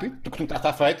 beija rápido, porque não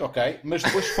está feito, ok, mas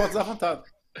depois fodes à vontade.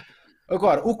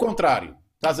 Agora, o contrário.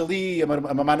 Estás ali a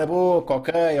mamar na boca,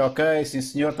 ok, sim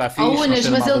senhor, está fixe. Unas,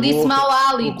 mas ele disse mau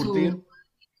hálito.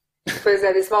 Pois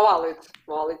é, disse mau hálito.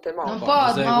 Mau hálito é mau. Não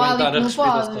pode, mau hálito não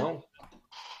pode.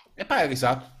 Epá,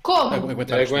 exato. Como?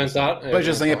 Aguentar.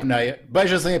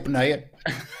 Beijas em apneia.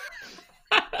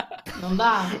 Não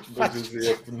dá.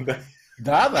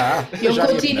 Dá. Eu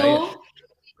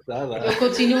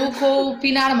continuo com o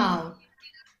pinar mal.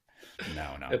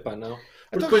 Não. Epá, não.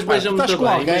 Porque depois beija muito bem.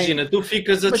 Alguém... Imagina, tu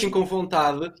ficas assim com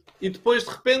vontade e depois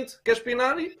de repente queres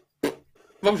pinar e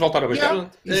vamos voltar a beijar.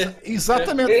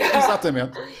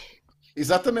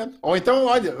 Exatamente. Ou então,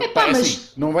 olha,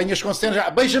 assim, não venhas com cena já,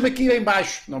 beija-me aqui em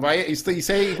baixo. Não vai,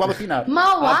 isso é igual a pinar.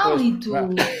 Mau hálito.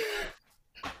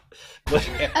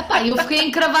 Eu fiquei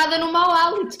encravada no mau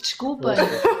hálito, desculpa.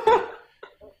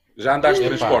 Já andaste de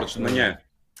transportes de manhã?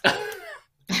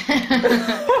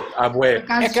 Bué.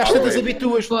 É que às tantas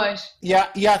habituas. Pois. E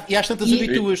às tantas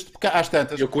habituas. Porque às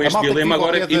tantas. Eu com este dilema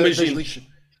agora imagino.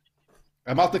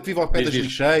 A malta que vive ao pé das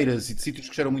lixeiras e de sítios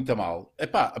que cheiram muito a mal.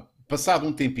 Passado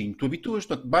um tempinho, tu habituas,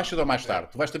 portanto, mais cedo ou mais tarde,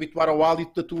 tu vais-te habituar ao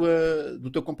hálito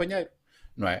do teu companheiro.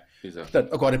 Não é? Exato.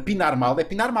 Portanto, agora, pinar mal é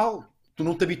pinar mal. Tu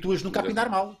não te habituas nunca a pinar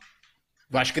mal.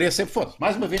 Vais querer sempre foda.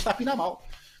 Mais uma vez está a pinar mal.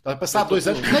 Está a passar 2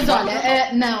 anos. Mas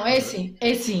olha, não, é assim.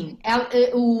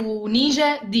 O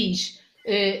Ninja diz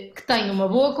que tem uma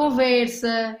boa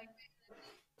conversa,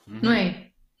 não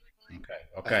é?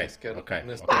 Ok.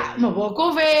 Uma boa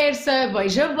conversa,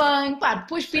 beija bem,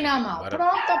 depois pinar mal. Agora...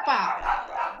 Pronto,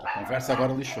 A conversa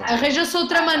agora lixou. Arranja-se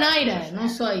outra maneira, não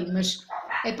sei, mas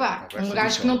um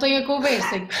gajo que não tem a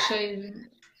conversa, que cheio...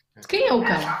 De quem é o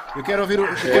cão? Eu quero ouvir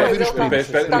os primos.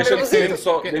 Espera,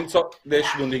 só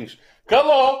 10 segundinhos.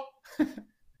 Calou!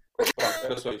 Pronto,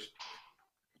 era só isto.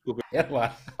 É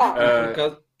lá.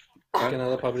 Não é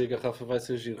nada para abrir a garrafa, vai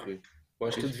ser giro, Rui.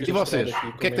 E vocês?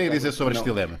 O que é que têm a dizer sobre este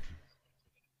dilema?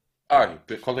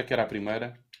 Qual é que era a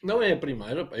primeira? Não é a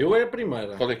primeira, eu é a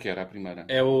primeira. Qual é que era a primeira?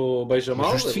 É o beija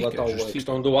mal, lá está a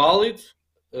questão do hálito.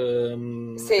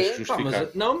 Sim.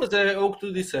 Mas é o que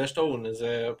tu disseste, Unas.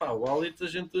 O hálito a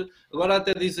gente... Agora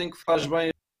até dizem que faz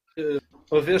bem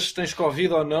para ver se tens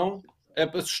Covid ou não. É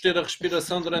para suster a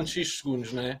respiração durante X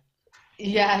segundos, não é?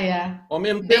 Ao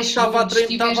mesmo tempo estava a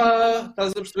treinar,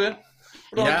 estás a perceber?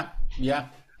 Pronto.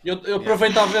 Eu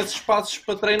aproveitava esses passos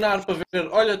para treinar, para ver,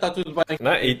 olha, está tudo bem.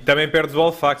 E também perdes o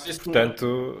olfacto,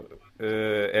 portanto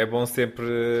é bom sempre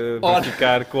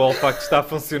verificar que o olfacto está a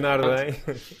funcionar bem.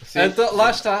 Então, lá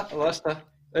está.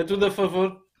 É tudo a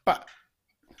favor.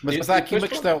 Mas há aqui uma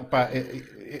questão,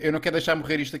 eu não quero deixar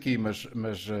morrer isto aqui, mas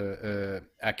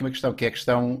há aqui uma questão, que é a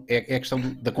questão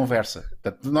da conversa.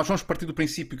 Portanto, nós vamos partir do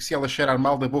princípio que se ela cheirar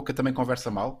mal da boca também conversa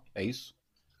mal, é isso?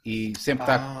 E sempre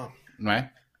está, não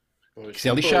é? Que isso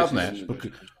é lixado, não é?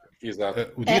 Porque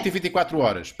o dia tem 24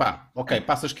 horas,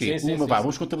 passas quê?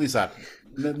 Vamos contabilizar.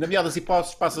 Na melhor das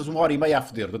hipóteses, passas 1h30 a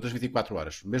foder, durante as 24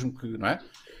 horas, mesmo que, não é?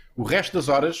 O resto das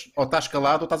horas, ou estás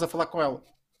calado ou estás a falar com ela.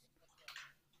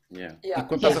 E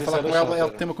quando estás a falar com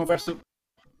ela tem uma conversa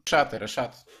chata, era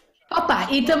chato.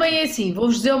 Opa, e também é assim,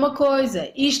 vou-vos dizer uma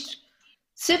coisa. Isto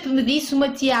sempre me disse uma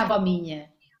tia-avó minha.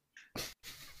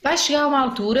 Vai chegar uma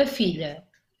altura, filha,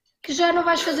 que já não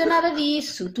vais fazer nada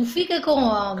disso. Tu fica com um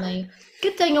homem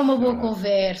que tenha uma boa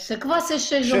conversa, que vocês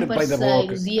sejam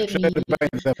parceiros e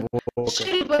amigos.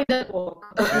 Cheire bem da boca.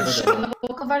 O cheiro da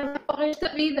boca vai levar para o resto da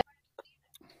vida.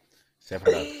 Isso é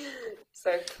verdade.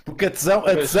 Certo. Porque a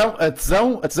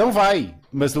tesão vai,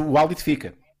 mas o hálito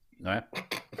fica, não é?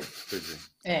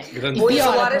 É. Grande E Vou piora,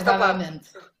 isolar esta provavelmente.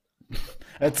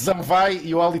 A tesão vai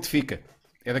e o hálito fica.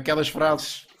 É daquelas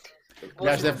frases. O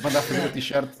gajo deve mandar fazer uma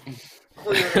t-shirt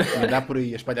e andar por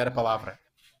aí a espalhar a palavra,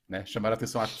 né? Chamar a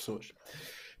atenção às pessoas.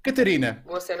 Catarina,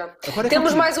 Boa cena. agora é Temos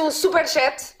contigo. mais um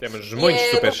superchat. Temos muitos do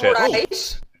superchats.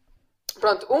 Moraes.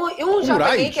 Pronto, um já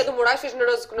Moraes? peguei, que é do Moraes, foi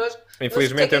generoso connosco.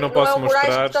 Infelizmente sei eu não que posso é o Moraes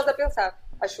mostrar. que estás a pensar,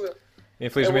 acho eu.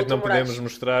 Infelizmente É o não do Moraes. podemos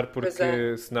mostrar Pois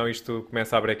porque senão isto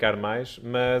começa a brecar mais,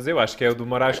 mas eu acho que é o do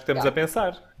Moraes que estamos a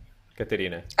pensar,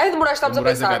 Catarina. É do Moraes que estamos a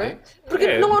Moraes pensar, HD? hein? Porque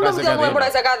É, não, o Moraes nome dele não é HD,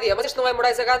 Moraes HD, mas este não é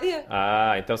Moraes HD.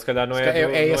 Ah, então se calhar não é, É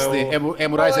não é SD, o- é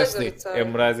Moraes Pois, SD. eu sei. é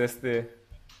Moraes SD.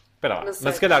 Espera lá, Não sei.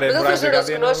 mas se calhar é Mas ele Moraes foi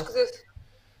generoso HD. Não... connosco.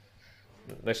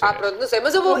 Deixa Ah, ver. pronto, não sei,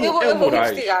 mas eu vou É o Moraes.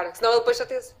 investigar, senão ele depois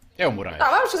chateia-se. É o Moraes. Tá,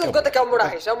 vamos fazer de conta que é o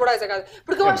Moraes, é o Moraes HD.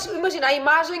 Porque eu acho, imagina, a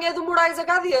imagem é do Moraes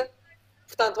HD.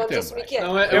 Portanto, vamos Até o assumir que é.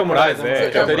 Não, É o Moraes,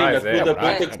 é. Catarina, Moraes, tudo é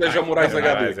aponta que seja o Moraes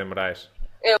HD. É Moraes.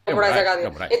 É o Moraes Moraes, HD. é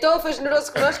o Moraes. Então ele foi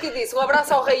generoso connosco e disse: um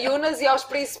abraço ao Rei Unas e aos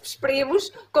príncipes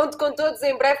primos. Conto com todos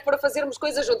em breve para fazermos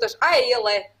coisas juntas. Ah, ele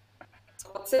é. Só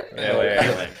pode ser. Ela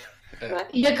é. Não é?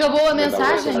 E acabou a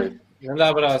mensagem? Grande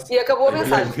abraço. E acabou a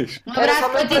mensagem. Um abraço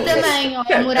para ti também, ó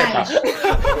Moraes.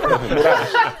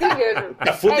 Sim mesmo.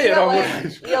 A foder, É, ó, ele é.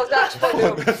 Moraes. E ele já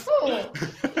respondeu.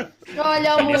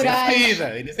 Olha o Inês é Moraes.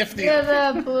 fedida, Inês é fedida. Filha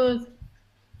da puta.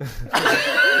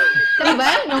 Está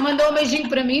bem, não mandou um beijinho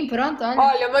para mim, pronto, olha.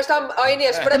 Olha, mas está. Oh,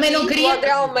 Inês, para Também ti, não queria. o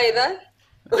André Almeida.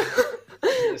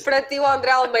 Para ti, o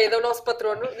André Almeida, o nosso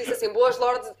patrono, disse assim: boas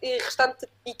lordes e restante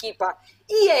equipa.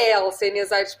 E a Elsa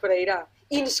Inês Aires Pereira?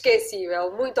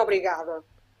 Inesquecível, muito obrigada.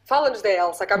 Fala-nos da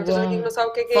Elsa, que há muita Bom. gente que não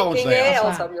sabe Fala-nos quem da é a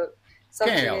Elsa. Elsa.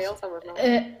 Sabe Quem é quem é a Elsa? Elsa, mas não.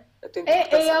 A A tua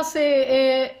interpretação. Elsa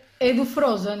é do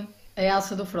Frozen. A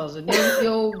Elsa do Frozen.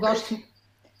 Eu gosto.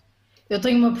 Eu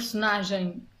tenho uma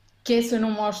personagem que essa eu não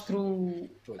mostro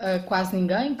a quase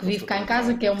ninguém, que vive cá em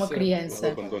casa, que é uma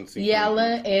criança. E ela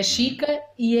é chica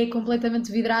e é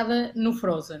completamente vidrada no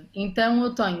Frozen. Então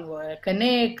eu tenho a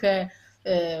caneca,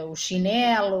 o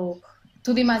chinelo,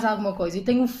 tudo e mais alguma coisa. E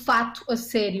tenho um fato a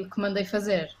sério que mandei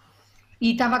fazer.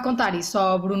 E estava a contar isso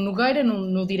ao Bruno Nogueira,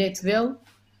 no direito dele,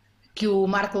 que o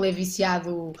Marco é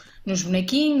viciado nos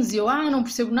bonequinhos, e eu, não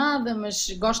percebo nada, mas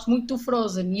gosto muito do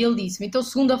Frozen. E ele disse-me, então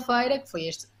segunda-feira, que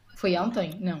foi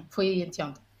ontem? Não, foi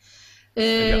anteontem.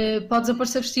 Podes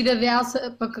aparecer vestida de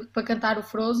Elsa para cantar o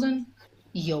Frozen?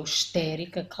 E eu,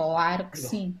 histérica, claro que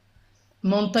sim.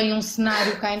 Montei um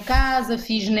cenário cá em casa,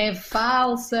 fiz neve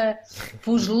falsa,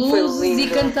 pus luzes e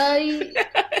cantei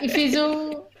e fiz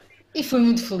o... E fui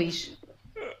muito feliz.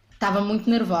 Estava muito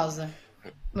nervosa,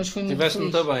 mas fui muito Tiveste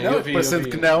feliz. muito bem, Não, eu vi. parecendo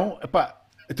que não. Epá,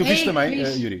 tu viste Ei, também, que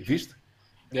fixe. Yuri? Viste?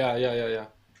 Yeah. Yeah.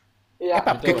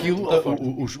 Epá, porque Então,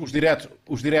 aquilo,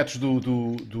 os diretos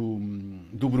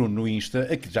do Bruno no Insta,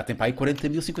 aquilo já tem para aí 40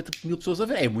 mil, 50 mil pessoas a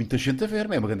ver. É muita gente a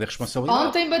ver, é uma grande responsabilidade.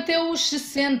 Ontem bateu os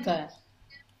 60.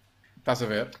 Estás a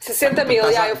ver? 60 mil,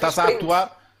 Estás já, a- eu estás fiz a print.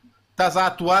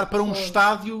 atuar para um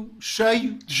estádio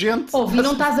cheio de gente. Ouve, e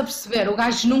não estás a perceber, o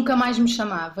gajo nunca mais me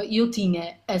chamava e eu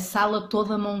tinha a sala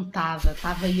toda montada,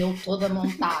 estava eu toda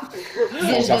montada,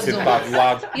 desde Já as sentado 11. de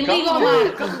lado. E liga ao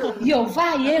Marco, e eu,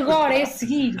 vai, é agora, é a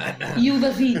seguir. E o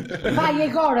David, vai, é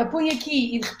agora, põe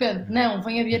aqui. E de repente, não,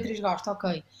 vem a Beatriz Gosta,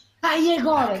 ok. Vai, é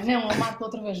agora. Não, o Marco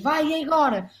outra vez, vai, é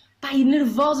agora. Pá, e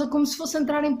nervosa, como se fosse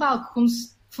entrar em palco, como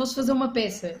se fosse fazer uma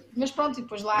peça. Mas pronto, e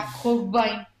depois lá correu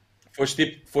bem.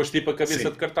 Foste tipo a cabeça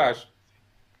Sim. de cartaz.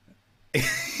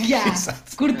 Já,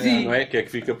 curti. Não é? Que é que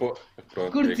fica para...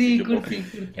 Pronto, Curti, é que fica para o curti,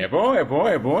 fim. curti. É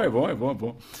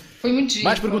bom. Foi muito giro.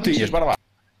 Mais foi muito perguntinhas, giro. bora lá.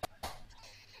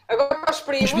 Agora para os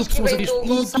primos 2.000 que pessoas a vêm ver do isto.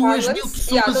 Gonçalves. 2.000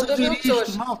 pessoas Estão a 2.000 ver isto,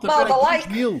 pessoas. malta, Malta, peraí, like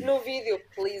 2.000. no vídeo,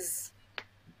 please.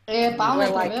 É palmas,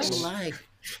 Não é outra vez? Like.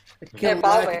 É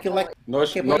palma, é aquele palma. like.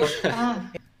 Nós Ah,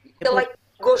 Aquele like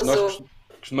gostou.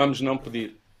 costumamos não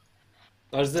pedir.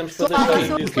 Nós dizemos para Ah, deixar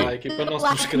só o dislike e para não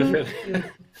subscrever.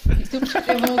 e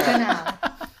subscrevam o canal.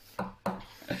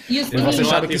 E o Mas vocês sininho?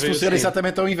 sabem que Ativem isso o funciona sino.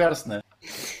 exatamente ao inverso, não é?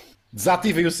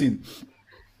 Desativem o sino.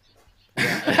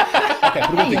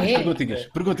 Ok,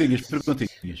 perguntinhas.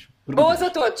 Boas a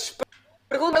todos.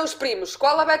 Pergunta aos primos.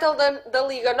 Qual a battle da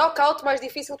Liga Knockout mais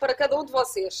difícil para cada um de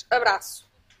vocês? Abraço.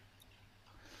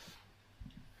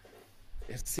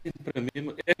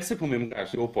 É sempre o mesmo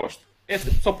gajo, eu aposto.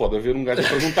 Só pode haver um gajo a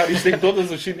perguntar isto em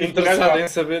todas as sítios. Interessado em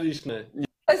saber isto, não é?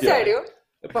 A sério?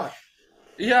 Epá,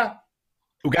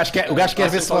 O gajo quer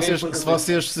ver se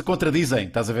vocês se contradizem,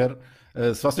 estás a ver?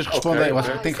 Se vocês respondem, eu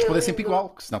acho que tem que responder sempre igual,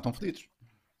 porque senão estão fodidos.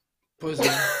 Pois é.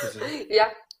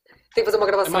 Tem que fazer uma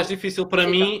gravação. É mais difícil para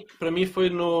mim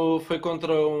foi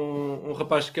contra um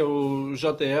rapaz que é o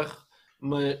JR,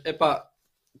 mas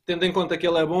tendo em conta que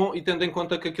ele é bom e tendo em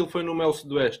conta que aquilo foi no Mel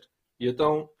Sudoeste. E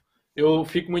então eu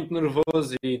fico muito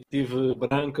nervoso e tive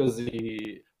brancas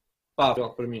e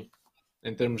para mim,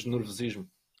 em termos de nervosismo.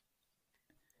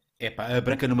 A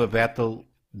branca numa battle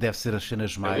deve ser as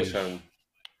cenas mais...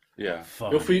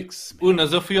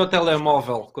 Eu fui ao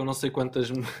telemóvel com não sei quantas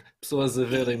pessoas a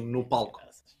verem no palco.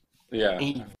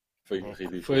 Foi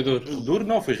ridículo. Foi duro. Duro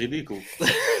não, foi ridículo.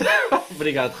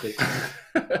 Obrigado, Rui.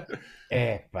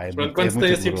 Pronto, quando se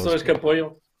tem assim pessoas que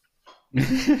apoiam.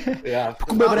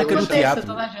 Porque uma branca no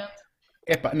teatro...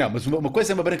 não, mas uma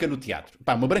coisa é uma branca no teatro.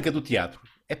 Uma branca do teatro.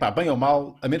 Bem ou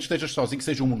mal, a menos que estejas sozinho, que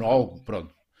seja um monólogo,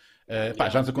 pronto.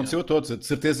 Já nos aconteceu a todos. De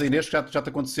certeza, Inês, que já te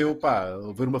aconteceu,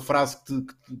 ouvir uma frase que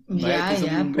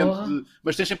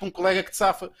mas tens sempre um colega que te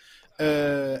safa.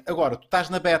 Agora, tu estás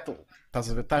na battle. Estás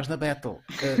a ver? Estás na battle.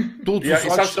 Todos os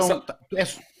olhos estão...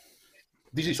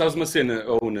 Diz isto. Sabes uma cena,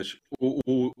 Unas?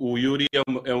 O Yuri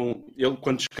ele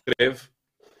quando escreve,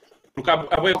 porque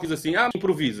há bem que diz assim,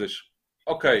 improvisas.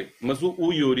 Ok, mas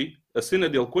o Yuri, a cena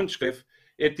dele quando escreve,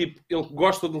 é tipo, ele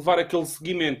gosta de levar aquele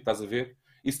seguimento, estás a ver?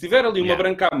 E se tiver ali uma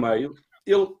branca a meio,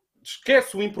 ele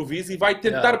esquece o improviso e vai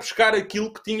tentar buscar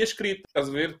aquilo que tinha escrito, estás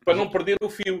a ver? Para não perder o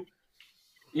fio.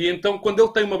 E então, quando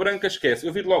ele tem uma branca, esquece.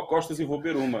 Eu viro logo costas e vou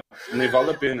ver uma. Nem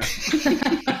vale a pena.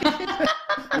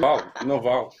 Não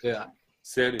vale.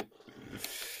 Sério.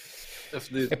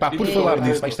 Por falar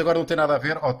nisso, isto agora não tem nada a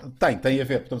ver. Tem a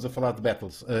ver, porque estamos a falar de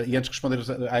battles. E antes de responder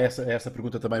a essa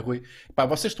pergunta também, Rui,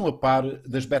 vocês estão a par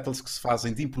das battles que se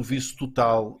fazem de improviso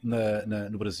total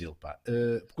no Brasil.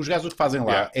 Porque os gajos que fazem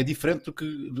lá é diferente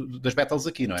das battles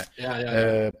aqui, não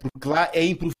é? Porque lá é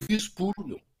improviso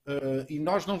puro. E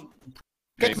nós não...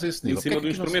 Porquê é que fazemos esse nível? Em cima do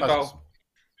instrumental.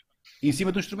 Em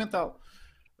cima do instrumental.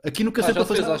 Aqui nunca se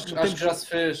fez. Acho que já se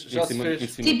fez.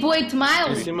 Tipo 8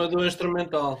 Mile? Em cima do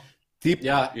instrumental. Tipo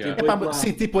 8 Mile.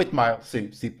 Sim, tipo 8 Mile. Sim,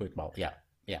 tipo 8 Mile.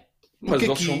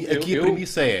 Porque aqui a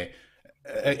premissa é...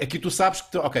 Aqui tu sabes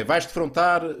que vais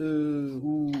defrontar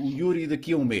o Yuri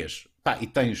daqui a um mês. E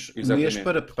tens um mês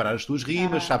para preparar as tuas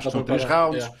rimas, sabes que são 3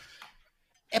 rounds.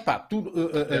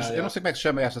 Eu não sei como é que se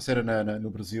chama esta cena no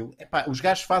Brasil. Os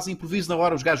gajos fazem improviso na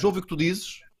hora. Os gajos ouvem o que tu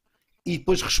dizes e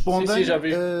depois respondem. Sim, já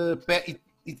vi.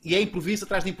 E é improviso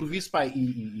atrás de improviso,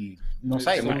 e não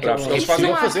sei. Eles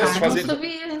fazem fazer.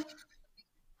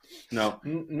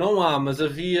 Não há, mas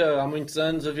há muitos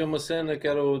anos, havia uma cena que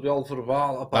era o duelo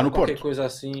verbal, lá no qualquer Porto. Coisa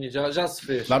assim, já se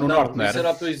fez. Lá no Norte, não era? Isso era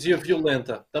a poesia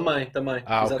violenta, também,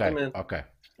 exatamente. Ok.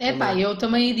 Eu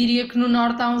também diria que no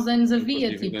Norte há uns anos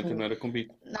havia, tipo, não era com beat.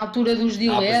 na altura dos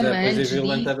dilema, a poesia antes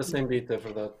violenta era sem beat, é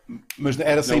verdade. Mas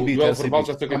era sem beat. O duelo verbal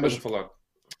já sei o que estás a falar.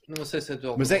 Não sei se é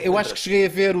duelo. Mas eu acho que cheguei a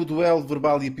ver o duelo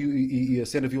verbal e a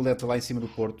cena violenta lá em cima do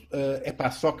Porto.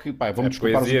 Só que, vamos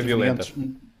desculpar os intervenientes.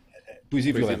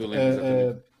 Poesia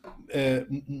violenta.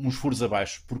 Uns furos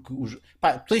abaixo. Porque tu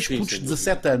tens putos de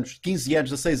 17 anos, 15 anos,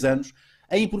 16 anos,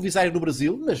 a improvisarem no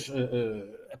Brasil,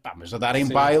 mas a darem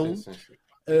baile.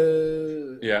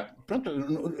 Pronto,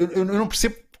 eu não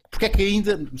percebo porque é que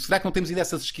ainda... Será que não temos ainda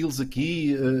essas skills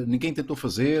aqui? Ninguém tentou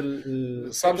fazer?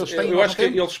 Sabes, eu acho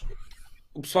que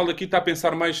o pessoal aqui está a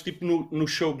pensar mais tipo no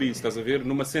showbiz, estás a ver?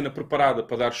 Numa cena preparada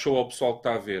para dar show ao pessoal que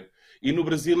está a ver. E no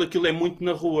Brasil aquilo é muito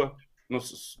na rua. Não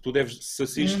sei, se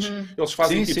assistes, eles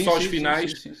fazem só os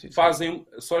finais, fazem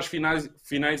só os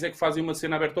finais é que fazem uma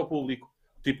cena aberta ao público.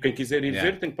 Tipo, quem quiser ir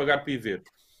ver tem que pagar para ir ver.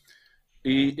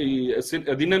 E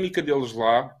a dinâmica deles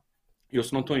lá, eu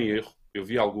se não estou em erro, eu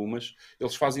vi algumas,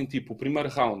 eles fazem tipo o primeiro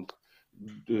round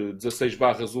de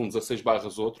 16/1,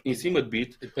 16/outro, em cima de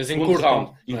beat, depois segundo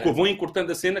round, e vão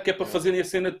encurtando a cena, que é para fazerem a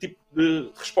cena tipo de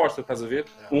resposta, estás a ver?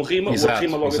 Um rima, o outro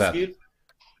rima logo a seguir.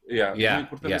 Vão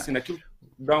encurtando a cena. Aquilo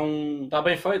dá um... Está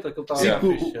bem feito, aquilo está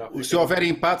fixe. Se houver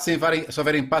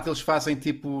empate, eles fazem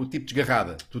tipo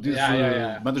desgarrada. Tu dizes,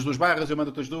 mandas 2 barras, eu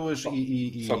mando as 2 Só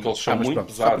que eles são muito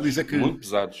pesados. Só para dizer que muito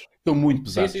pesados. Estão muito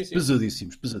pesados.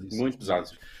 Pesadíssimos. Muito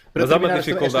pesados. Mas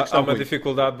há uma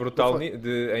dificuldade brutal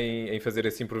em fazer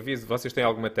esse improviso. Vocês têm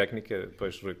alguma técnica?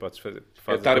 Depois, Rui, podes fazer.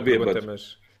 Estar bêbado.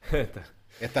 Mas...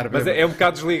 É estar Mas bêbado. é um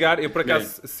bocado desligar. Eu, por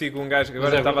acaso, sigo um gajo...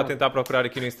 Agora estava a tentar procurar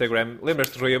aqui no Instagram.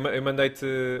 Lembras-te, Rui? Eu mandei-te...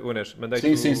 Unas,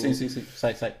 mandei-te... Sim.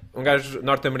 Sai. Um gajo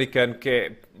norte-americano que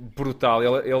é brutal.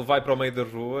 Ele vai para o meio da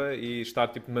rua e está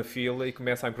tipo numa fila e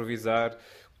começa a improvisar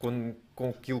com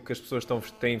aquilo que as pessoas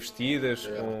têm vestidas,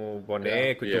 com o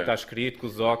boné, com aquilo que está escrito, com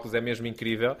os óculos. É mesmo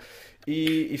incrível.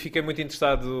 E fiquei muito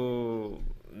interessado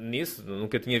nisso,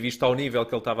 nunca tinha visto ao nível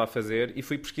que ele estava a fazer e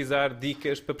fui pesquisar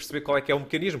dicas para perceber qual é que é o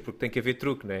mecanismo, porque tem que haver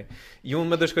truque, não é? E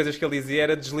uma das coisas que ele dizia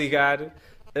era desligar,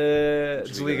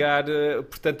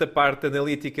 portanto, a parte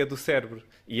analítica do cérebro.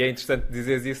 E é interessante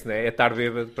dizeres isso, não é? É estar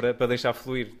bêbado para deixar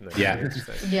fluir, não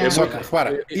é? Só que,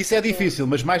 repara, isso é difícil,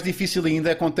 mas mais difícil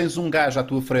ainda é quando tens um gajo à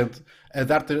tua frente a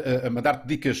dar-te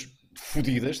dicas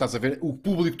fodidas, estás a ver? O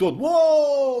público todo,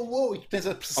 uou, e tu tens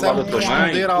a pressão de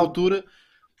responder à altura.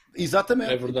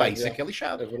 Exatamente. É verdade. Isso é que é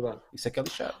lixado. É verdade. Isso é que é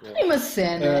lixado. Tem uma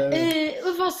cena.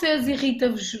 Vocês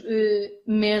irritam-vos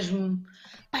mesmo?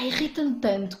 Pá, irritam-me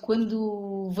tanto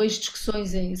quando vejo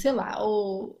discussões em, sei lá,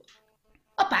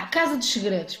 Casa dos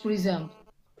Segredos, por exemplo.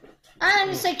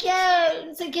 Não sei o que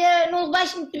é, não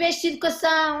tiveste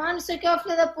educação, não sei o que é,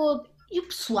 filho da puta. E o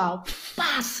pessoal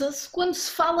passa-se quando se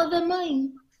fala da mãe.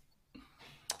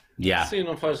 Sim,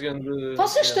 não faz grande...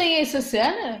 Vocês têm essa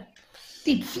cena?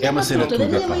 Tipo, é uma cena puta, da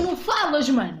minha mãe não falas,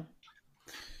 mano.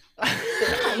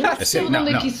 Eu não percebo de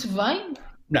onde é que isso vem.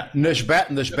 Não, nas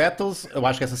battles, eu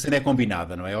acho que essa cena é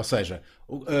combinada, não é? Ou seja...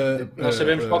 nós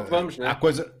sabemos para o que vamos, não é? Há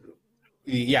coisa...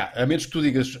 a menos que tu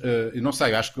digas... eu não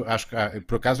sei, acho que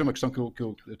por acaso é uma questão que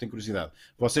eu tenho curiosidade.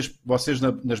 Vocês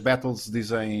nas battles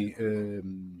dizem...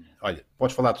 olha,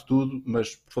 podes falar de tudo,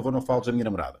 mas por favor não fales da minha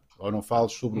namorada. Ou não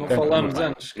fales sobre o cancro. Não falamos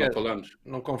antes, não falamos.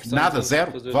 Não conversamos. Nada,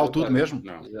 zero? Vale tudo mesmo?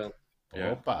 Não.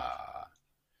 Opa!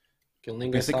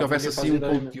 Pensei que houvesse assim um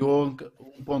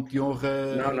ponto de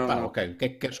honra. Não. Ok, o que é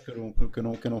que queres que eu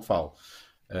não falo?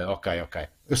 Ok.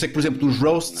 Eu sei que, por exemplo, nos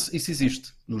roasts isso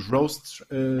existe. Nos roasts.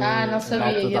 Não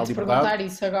sabia, ia-te perguntar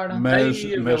isso agora. Mas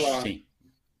sim.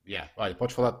 Olha,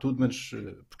 podes falar de tudo, mas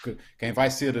porque quem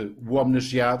vai ser o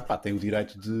homenageado tem o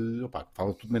direito de.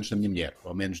 Fala tudo menos da minha mulher,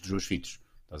 ou menos dos meus filhos.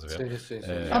 Estás a ver? Sim.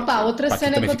 Outra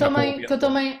cena que eu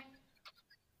também.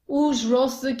 Os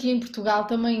roasts aqui em Portugal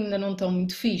também ainda não estão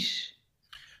muito fixe.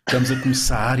 Estamos a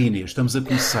começar, Inês.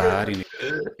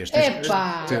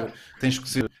 Tens que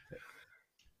ser...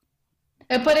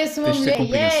 Aparece uma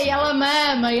mulher, e ela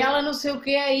mama, e ela não sei o que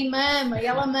é, e mama, e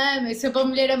ela mama, e sempre a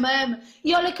mulher a mama.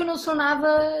 E olha que eu não sou nada,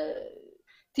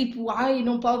 tipo,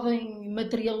 não podem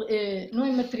não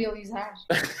é materializar.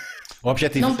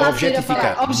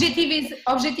 Objetificar.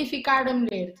 Objetificar a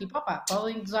mulher. Tipo,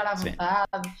 podem gozar à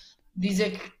vontade,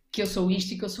 dizer que eu sou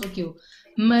isto e que eu sou aquilo.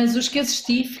 Mas os que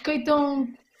assisti fiquei tão...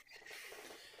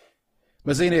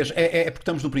 Mas a Inês, é porque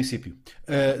estamos no princípio.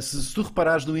 Se tu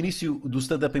reparares no início do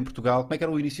stand-up em Portugal, como é que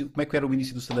era o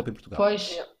início do stand-up em Portugal?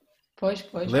 Pois.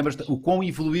 Lembras-te o quão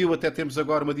evoluiu até termos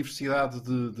agora uma diversidade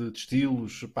de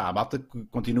estilos? A malta que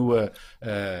continua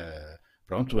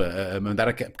a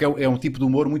mandar... Porque é um tipo de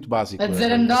humor muito básico. A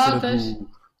dizer anedotas.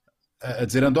 A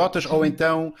dizer anedotas, ou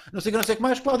então, não sei o que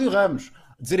mais, Cláudio Ramos.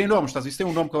 Dizerem nomes, isso tem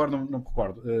um nome que agora não me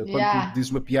recordo. Quando tu dizes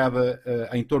uma piada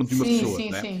em torno de uma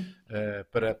pessoa, sim.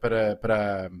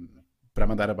 para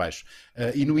mandar abaixo.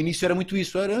 E no início era muito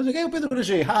isso. Era, não sei quem é o Pedro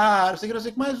Bragê, não sei o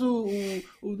que mais o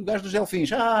gajo dos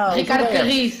Delfins, Ricardo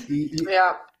Carriço.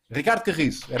 Ricardo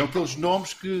Carriço. Eram aqueles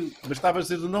nomes que bastava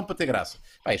dizer o nome para ter graça.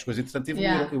 As coisas interessantes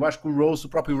evoluíram. Eu acho que o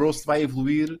próprio roast vai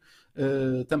evoluir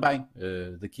também.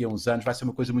 Daqui a uns anos vai ser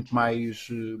uma coisa muito mais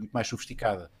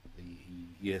sofisticada.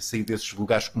 E a sair desses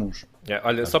lugares comuns.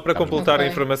 Olha, só para completar a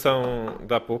informação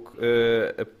de há pouco,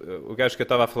 o gajo que eu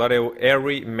estava a falar é o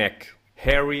Harry Mack.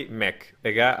 Harry Mack.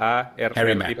 H-A-R-R-Y-M-A-C-K.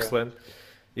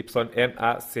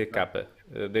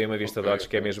 Dei uma vista de olhos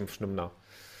que é mesmo fenomenal.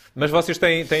 Mas vocês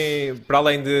têm para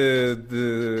além de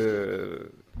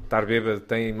estar bêbado,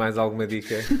 têm mais alguma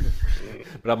dica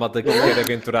para a malta que quer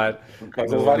aventurar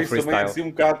no freestyle? Assim um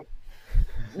bocado.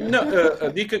 Não,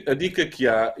 a dica que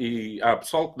há, e há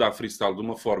pessoal que dá freestyle de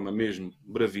uma forma mesmo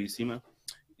bravíssima,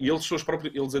 e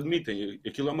eles admitem,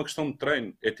 aquilo é uma questão de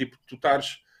treino. É tipo, tu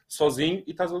estás sozinho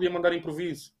e estás ali a mandar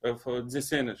improviso, a dizer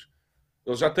cenas.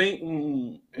 Eles já têm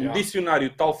um dicionário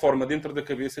de tal forma dentro da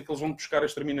cabeça que eles vão buscar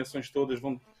as terminações todas,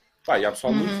 e há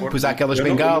pessoal muito forte. Pois há aquelas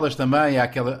bengalas também, há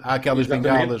aquelas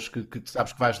bengalas que tu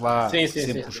sabes que vais lá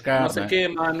sempre buscar. Não sei o quê,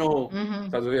 mano.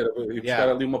 Estás a ver? E buscar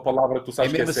ali uma palavra que tu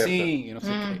sabes que é certa. Assim, eu não sei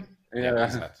o quê.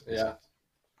 Exato.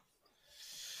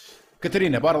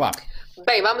 Catarina, bora lá.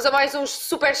 Bem, vamos a mais um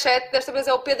superchat. Desta vez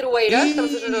é o Pedro Eira, que está a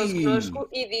ser generoso connosco,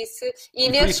 e disse: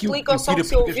 Inês, explica o som que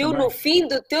se ouviu no fim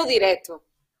do teu direto.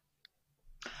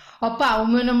 Opa, o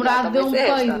meu namorado deu um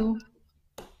peido.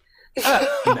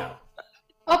 Não.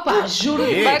 Opa, juro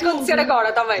que vai acontecer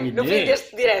agora também, no fim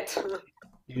deste direto.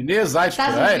 Inês Aires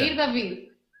Estás Pereira. a ouvir, David?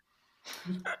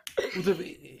 O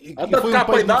David... Anda de cá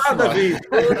peidar, David.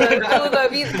 O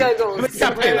David cagou-se. Anda de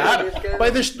cá peidar.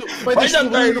 Peidas tu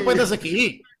ali, não peidas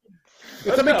aqui.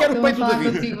 Eu também quero o peito do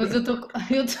David. Contigo, mas eu estou...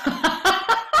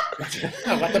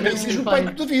 Agora também exijo o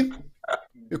peito do David.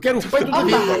 Eu quero o peito do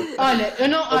David. Olha,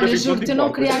 juro-te, eu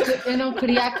não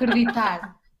queria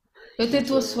acreditar. Eu até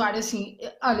estou a suar assim,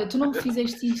 olha, tu não me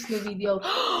fizeste isto, David. E ele,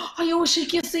 ai, eu achei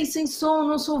que ia sair sem som,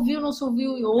 não se ouviu.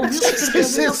 Eu ouvi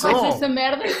certeza, não faz essa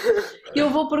merda. E eu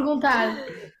vou perguntar,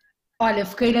 olha,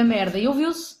 fiquei na merda. E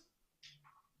ouviu-se?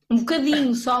 Um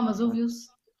bocadinho só, mas ouviu-se.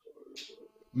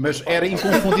 Mas era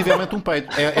inconfundivelmente um peito.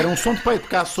 Era um som de peito,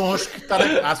 porque há sons que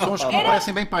não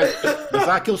parecem bem peito. Mas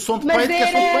há aquele som de peito que é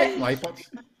som de peito, não há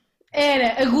hipótese.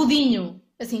 Era agudinho,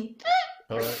 assim.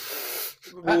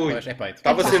 Mas é peito.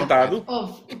 Estava sentado.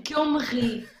 O que eu me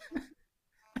ri.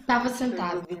 Estava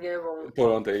sentado.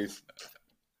 Pronto, é isso.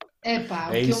 Epá,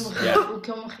 o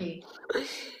que eu me ri.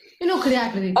 Eu não queria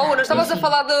acreditar. Oh, nós estávamos a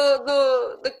falar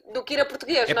do Kira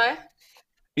português, não é?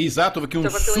 Exato, houve aqui um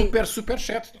super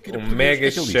chat. Um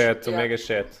mega chat.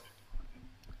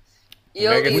 E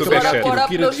ele disse agora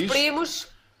pelos primos.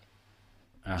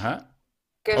 Aham.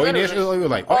 Ó Inês, eu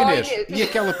leio. Ó Inês, e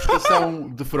aquela prestação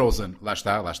de Frozen? Lá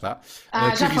está.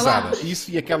 Já Revisada. Isso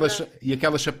e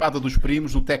aquela chapada dos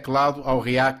primos no teclado ao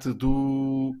react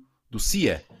do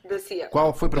CIA. Da CIA.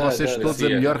 Qual foi para vocês todos a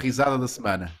melhor risada da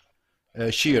semana?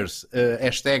 Cheers.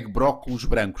 Hashtag brócolos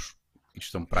brancos.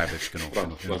 Isto são privates que eu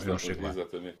não chego lá.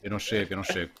 Exatamente. Eu não chego.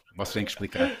 Vocês têm que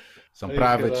explicar. São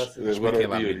privates. Expliquei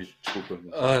lá. Desculpa-me.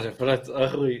 Olha, pronto,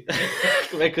 Rui.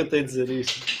 Como é que eu tenho de dizer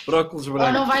isto? Brócolis brancos.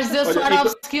 Ou não vais dizer o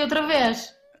Swarovski outra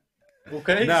vez?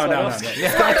 Ok? Não. É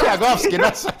Tiagovski, não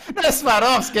é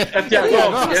Swarovski.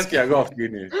 É Tiagovski,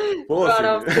 Inês. Foi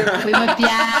uma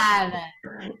piada.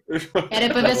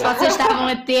 Era para ver se vocês estavam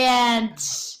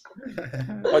atentos.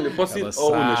 Olha, posso ir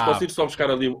só buscar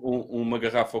ali uma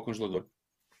garrafa ao congelador?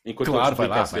 Enquanto claro, vai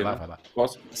lá.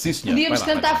 Posso? Sim, senhor. Podíamos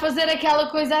tentar fazer aquela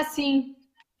coisa assim.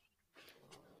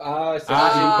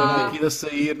 O líquido a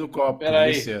sair do copo.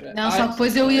 Não, só que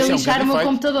depois eu ia lixar o meu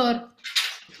computador.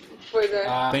 Pois é.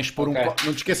 Tens de pôr um copo.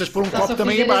 Não te esqueças de pôr um copo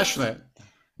também embaixo, não é?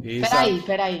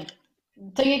 Espera aí.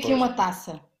 Tenho aqui uma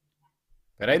taça.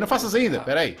 Espera aí, não faças ainda.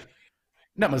 Espera aí.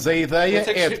 Não, mas a ideia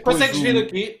é depois... Consegues vir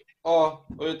aqui?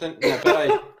 Eu tenho... Não, espera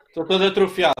aí. Estou todo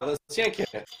atrofiado. Assim é que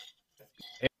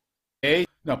é.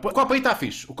 Não, o copo aí está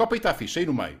fixe. Aí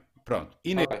no meio. Pronto.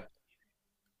 Inês.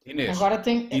 Agora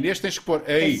tem... Inês, tens que pôr...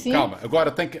 Aí, assim? Calma. Agora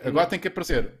tem que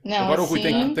aparecer. Não, agora assim... o Rui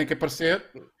tem que aparecer.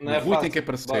 Não o Rui tem que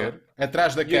aparecer.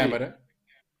 Atrás da câmara.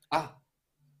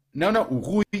 Não. O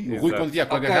Rui quando vier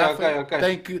com a garrafa,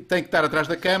 tem que estar atrás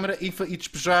da câmara e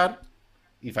despejar.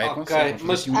 E vai acontecer.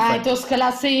 Mas... então se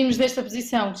calhar saímos desta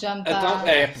posição, que já me está...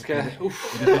 Ainda tens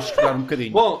de esperar um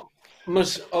bocadinho. Bom,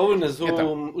 mas, Unas,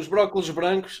 os brócolos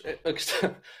brancos, a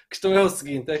questão é o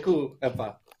seguinte, é que o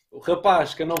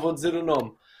rapaz, que eu não vou dizer o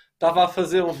nome, estava a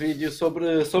fazer um vídeo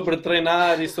sobre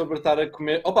treinar e sobre estar a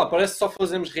comer. Parece que só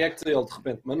fazemos react dele de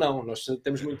repente, mas não, nós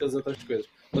temos muitas outras coisas.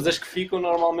 Mas as que ficam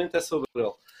normalmente é sobre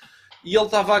ele. E ele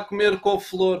estava a comer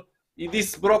couve-flor e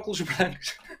disse brócolos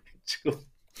brancos. Desculpa.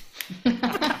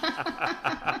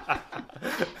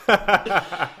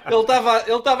 Ele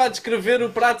estava a descrever o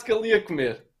prato que ele ia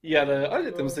comer. E era,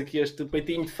 olha, temos aqui este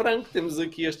peitinho de frango, temos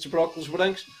aqui estes brócolos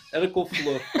brancos, era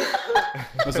couve-flor.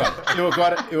 Mas olha,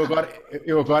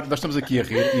 eu agora, nós estamos aqui a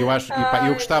rir e eu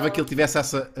gostava que ele tivesse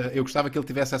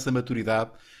essa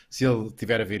maturidade, se ele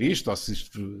tiver a ver isto, ou se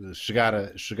isto chegar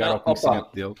ao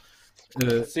conhecimento dele.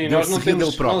 Sim, nós não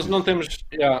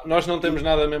temos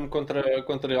nada mesmo contra ele.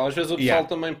 Às vezes o pessoal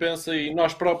também pensa e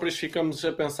nós próprios ficamos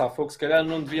a pensar, se calhar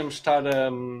não devíamos estar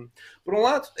Por um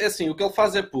lado, é assim, o que ele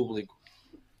faz é público.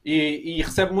 E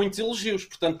recebe muitos elogios,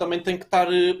 portanto também tem que estar,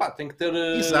 tem que ter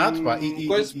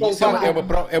coisa para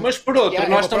levar. Mas por outro,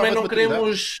 nós também não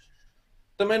queremos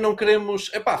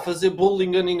fazer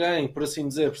bullying a ninguém, por assim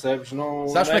dizer, percebes? Não,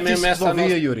 sabes como é que isso se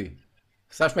resolvia, Yuri?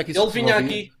 Sabes como é que isso ele vinha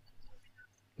aqui.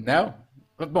 Não?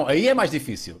 Bom, aí é mais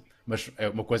difícil, mas é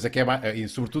uma coisa que é mais, e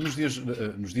sobretudo nos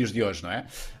dias de hoje, não é?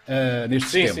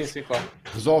 Nestes tempos. Sim, claro.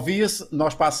 Resolvia-se,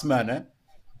 nós para a semana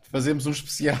fazemos um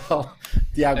especial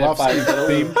Tiagovski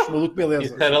Primos, maluco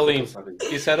beleza.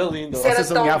 Isso era lindo.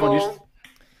 Vocês alinhavam nisto?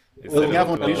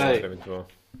 Alinhavam nisto?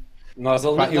 Nós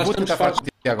eu vou tentar fazer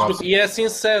Tiagovski. E é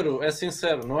sincero,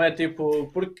 não é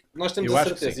tipo, porque nós temos a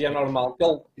certeza, e é normal, que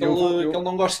ele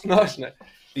não gosta de nós, não é?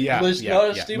 Mas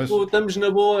nós, estamos na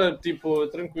boa, tipo,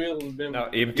 tranquilo.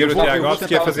 Não, e meter o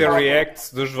Tiagovski a fazer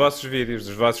reacts dos vossos vídeos,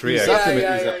 dos vossos reacts.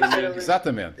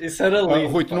 Exatamente. Isso era lindo.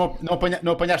 Rui, tu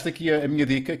não apanhaste aqui a minha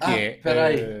dica, que é...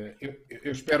 Peraí.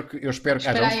 Eu espero que... Espera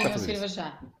aí, eu sirva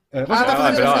já. Era para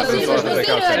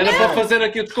fazer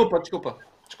aqui... Desculpa.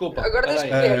 Agora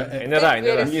deixa-me ver. Ainda dá.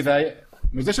 A minha ideia...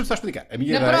 Mas deixa-me só explicar. A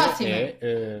minha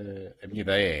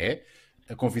ideia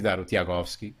é convidar o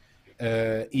Tiagovski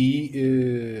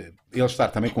e ele estar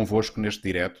também convosco neste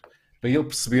direto, para ele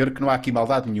perceber que não há aqui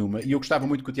maldade nenhuma. E eu gostava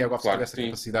muito que o Tiagovski tivesse a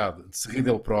capacidade de se rir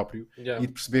dele próprio e de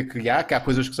perceber que há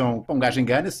coisas que são... Um gajo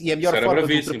engana-se e a melhor forma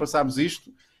de ultrapassarmos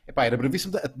isto... era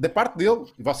bravíssimo da parte dele.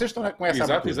 E vocês estão com essa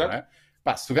abertura, não é?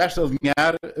 Se o gajo se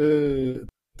alinhar,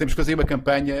 temos que fazer uma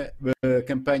campanha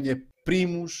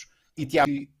Primos e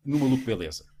Tiago no Maluco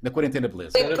Beleza. Na Quarentena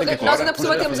Beleza. Sim, nós ainda por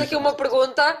cima temos aqui uma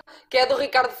pergunta que é do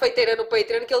Ricardo Pereira no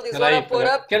Patreon, que ele diz: ora,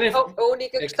 a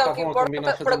única questão que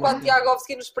importa para quando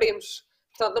Tiagovski nos Primos.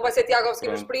 Portanto, não vai ser Tiagovski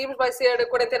nos Primos, vai ser a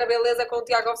Quarentena Beleza com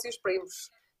Tiagovski e os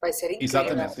Primos. Vai ser incrível.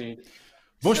 Exatamente. Sim.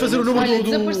 Vamos fazer o número do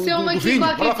desapareceu-me aqui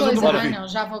qualquer coisa. Não,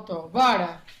 já voltou.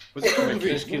 Bora.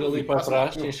 Tens que ir ali para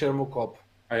trás e encher-me o copo.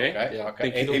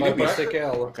 Tem que ir lá para isso, é que é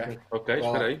ela. Ok,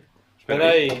 Espera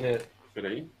aí, Inês.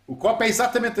 O copo é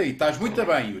exatamente aí. Estás muito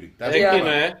bem, Yuri. É aqui, não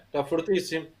é? Está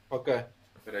fortíssimo. Ok.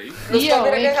 Espera aí. E eu,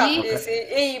 aqui?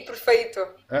 Ei, perfeito.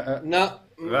 Não.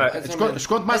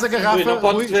 Esconde mais a garrafa. Não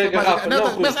pode ver a garrafa. Não,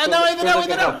 ainda não.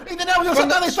 Ele já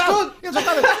está deitado.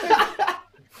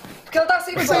 Porque ele está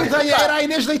sem Mas a ideia era a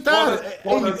Inês deitar.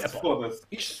 Foda-se.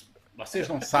 Isto, vocês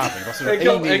não sabem. É que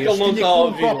ele não está a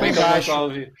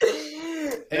ouvir.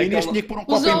 A Inês tinha que pôr um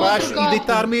copo em baixo e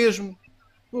deitar mesmo.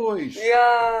 Pois.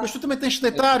 Mas tu também tens que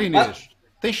deitar, Inês.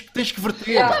 Tens que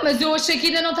verter. Mas eu achei que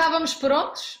ainda não estávamos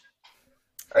prontos.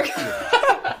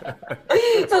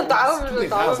 Não estávamos,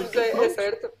 é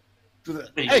certo.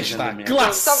 Aí está,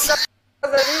 classe.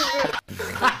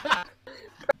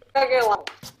 Caguei lá.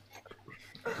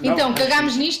 Então,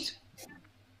 cagámos nisto?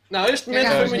 Não, este momento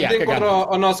foi muito de encontro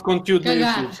ao nosso conteúdo do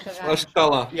YouTube. Acho que está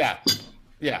lá.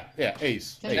 É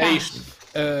isso. É isto.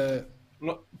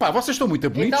 Vocês estão muito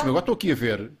bonitos, meu. Agora estou aqui a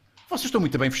ver. Vocês estão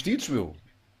muito bem vestidos, meu.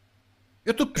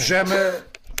 Eu estou de pijama.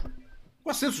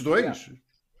 Vocês os dois.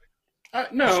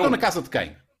 Não. Estão na casa de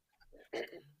quem?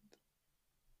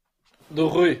 Do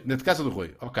Rui. Na casa do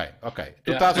Rui. Ok.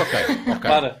 Tu estás ok.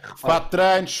 Fato de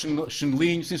treino,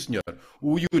 chinelinho, sim senhor.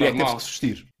 O Yuri é que teve que se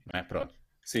vestir. Não é? Pronto.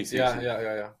 Sim.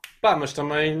 Mas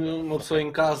também uma pessoa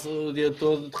em casa o dia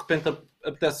todo, de repente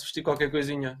apetece vestir qualquer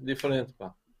coisinha diferente,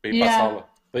 pá. Para ir para a sala.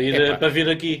 Para vir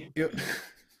aqui.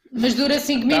 Mas dura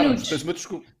 5 minutos. Tens-me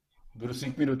desculpa. Dura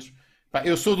 5 minutos.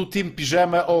 Eu sou do time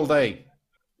pijama all day.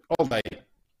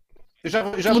 Eu já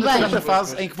vou nessa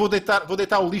fase em que vou deitar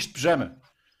o lixo de pijama.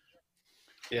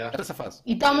 Essa fase.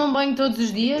 E tomam banho todos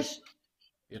os dias?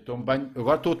 Eu tomo banho.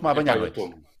 Agora estou a tomar banho à noite.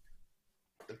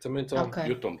 Eu também tomo.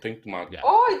 Eu tomo, tenho que tomar.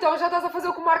 Então já estás a fazer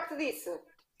o que o Marco te disse.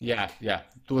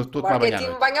 Estou a tomar banho à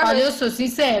noite. Olha, eu sou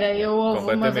sincera, eu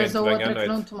houve uma vez ou outra que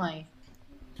não tomei.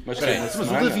 Mas o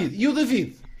David? E o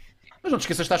David? Mas não te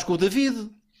esqueças, estás com o David.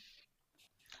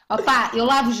 Opa, eu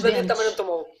lavo os dentes. O David dentes. também não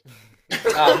tomou.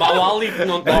 Mau hálito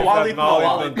não tem. Mau hálito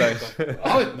não tens.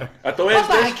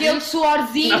 Opa, aquele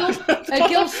suorzinho.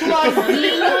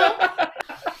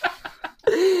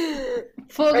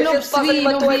 Fogo, não percebi,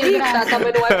 não vi a graça.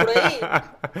 Também não é por aí.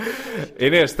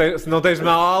 Inês, se não tens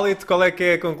mau hálito, qual é que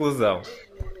é a conclusão?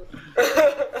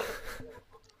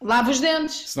 Lava os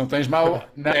dentes. Se não tens mau...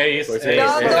 É isso.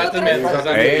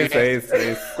 Exatamente. É isso.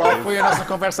 Qual foi a nossa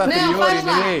conversa anterior,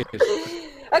 Inês?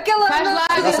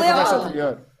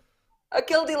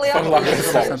 Aquele dilema.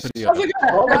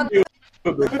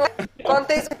 Quando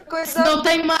tens coisa... Se não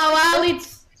tem mau hálito,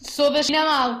 sou da China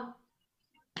mal.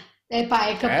 É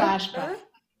capaz, pá.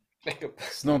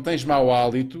 Se não tens mau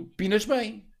hálito, pinas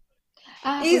bem.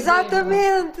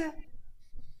 Exatamente.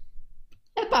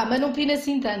 Mas não pina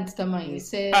assim tanto também.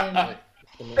 Isso é...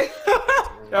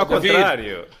 É ao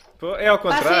contrário.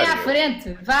 Passem à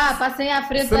frente. Passem à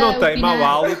frente. Se não tem mau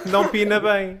hálito, não pina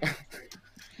bem.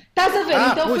 Estás a ver?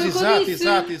 Então foi o que eu disse.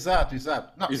 Exato.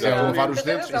 Não, é lavar os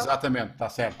dentes, exatamente. Está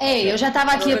certo. Eu já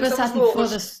estava aqui a pensar, tipo,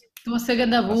 foda-se. Estou a ser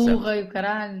ganda burra e o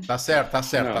caralho. Está certo.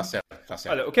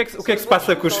 Olha, o que é que se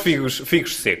passa com os figos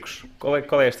secos? Qual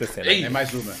é esta cena? É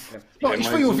mais uma. Bom,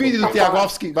 isto foi o vídeo do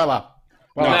Tiagovski. Vai lá.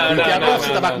 O Tiagovski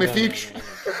estava a comer figos.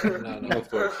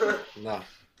 Não.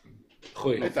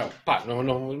 Rui, então.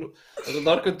 Não.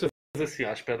 Adoro quando tu fazes assim,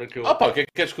 espera que eu... o que é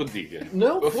que queres que eu te diga?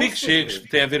 Não, o figos secos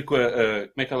tem a ver com a...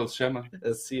 como é que ela se chama?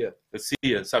 A CIA. A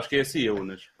CIA. Sabes que é a CIA,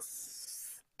 Unas?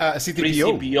 A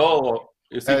CTPO?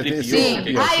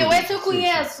 Sim. Eu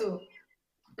conheço.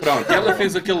 Pronto, ela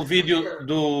fez aquele vídeo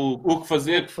do o que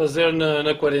fazer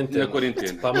na quarentena.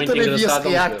 Pá, muito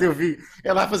engraçado. Eu vi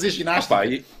ela a fazer ginástica.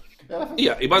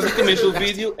 E basicamente o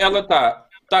vídeo, ela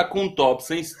está com um top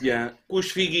sem sutiã, com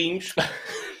os figuinhos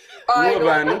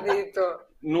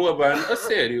no abano. A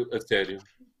sério.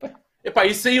 Epá,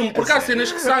 e saiu-me, porque há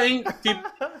cenas que saem, tipo...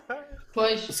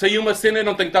 Pois. Saiu uma cena e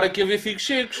não tenho que estar aqui a ver figos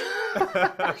secos.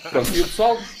 Pronto, e o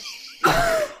pessoal...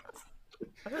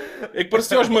 É que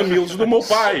parecia os mamilos do meu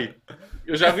pai.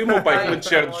 Eu já vi o meu pai com uma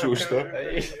t-shirt justa.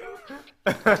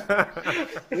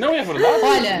 Não é verdade?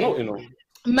 Olha, não.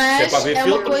 Mas é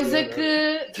uma coisa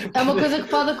que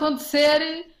pode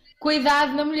acontecer com a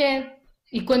idade na mulher.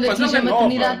 E quando atinge a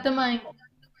maternidade também.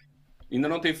 Ainda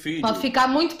não tem filhos. Pode ficar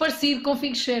muito parecido com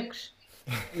figos secos.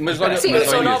 Mas olha, sim, eu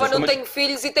sou nova, não tenho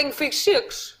filhos e tenho figos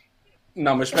secos.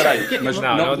 Não, mas espera aí. Mas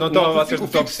não vocês não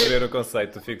estão a perceber o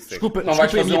conceito do figo seco. Desculpa, não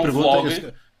vais fazer um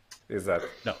vlog. Exato.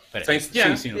 Não, sem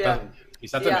sutiã. Sim,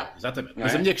 exatamente.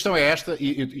 Mas a minha questão é esta,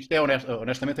 e isto é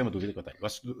honestamente é uma dúvida que eu tenho.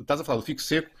 Estás a falar do figo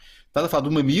seco, estás a falar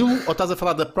do mamilo ou estás a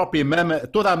falar da própria mama?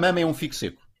 Toda a mama é um figo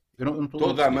seco?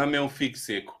 Toda a mama é um figo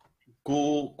seco.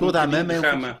 Toda a mama é um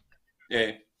figo seco?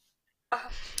 É.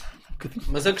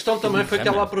 Mas a questão também foi que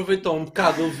ela aproveitou um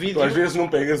bocado o vídeo. Tu às vezes não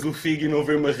pegas o figo e não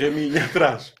vê uma raminha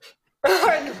atrás.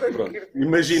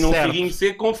 Imagina um figuinho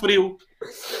seco com frio.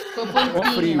 Com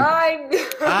frio. Ai,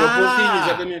 pontinho,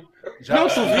 exatamente. Não,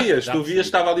 tu vias,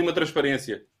 estava ali uma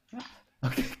transparência.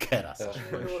 Caraças.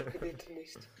 não acredito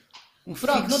nisto.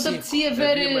 Pronto, não te apetecia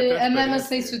ver a mama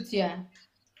sem sutiã?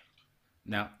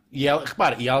 Não. E ela,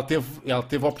 repare, ela teve a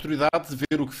oportunidade de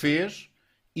ver o que fez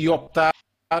e optar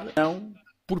não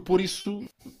por pôr isso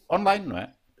online, não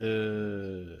é?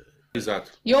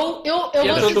 Exato. Eu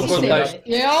vou dizer,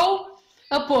 eu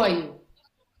apoio.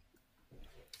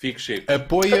 Fico cheio.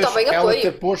 Apoias ela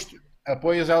ter posto?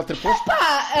 Apoio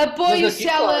se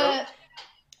ela...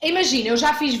 Imagina, eu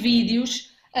já fiz vídeos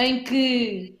em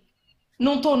que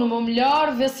não estou no meu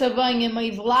melhor, vê-se a banha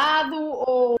meio de lado,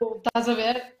 ou estás a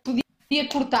ver? Podia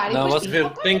cortar. Não,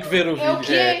 tem que ver o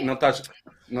vídeo. Não estás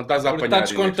a apanhar. Está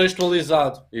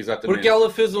descontextualizado. Exatamente. Porque ela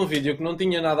fez um vídeo que não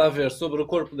tinha nada a ver sobre o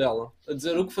corpo dela, a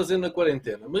dizer o que fazer na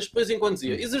quarentena. Mas depois, enquanto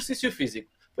dizia exercício físico,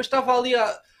 depois estava ali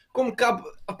como cabo.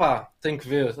 Tem que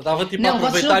ver. Estava tipo a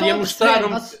aproveitar e a mostrar.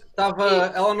 Ela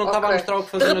não estava a mostrar o que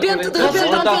fazer na quarentena.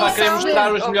 Ela estava a querer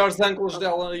mostrar os melhores ângulos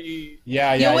dela e.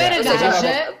 Eu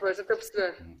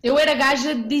era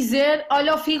gaja de dizer: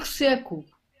 olha o figo seco.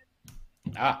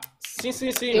 Sim.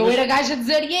 Eu era gaja de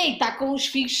dizer, está com os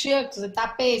figos secos, está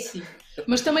péssimo.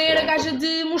 Mas também era gaja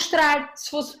de mostrar, se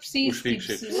fosse preciso. Os figos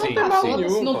secos. Se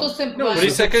não estou sempre bem. Por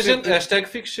isso é que a gente.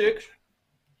 #figos secos.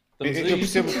 Eu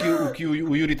percebo o que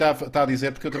o Yuri está a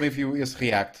dizer, porque eu também vi esse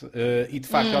react. E de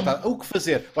facto, ela está. O que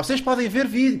fazer? Vocês podem ver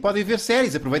vídeo, podem ver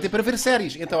séries, aproveitem para ver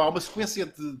séries. Então há uma sequência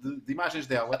de imagens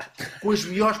dela com as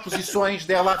melhores posições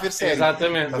dela a ver séries.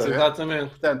 Exatamente.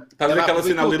 Portanto, estás a ver aquela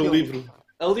cena a ler o livro.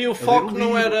 Ali o foco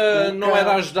não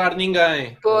era ajudar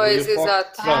ninguém. Pois,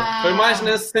 exato. Pronto, foi mais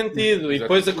nesse sentido. E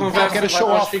depois a conversa era show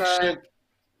off.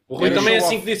 O Rui também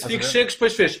assim que disse figos secos,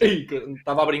 depois fez.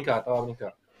 Estava a brincar.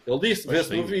 Ele disse,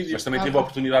 vê-se no vídeo. Mas também tive a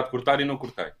oportunidade de cortar e não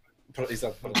cortei.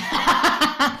 Exato.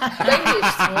 Bem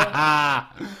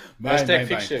visto.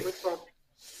 #figos secos.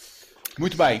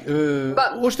 Muito bem.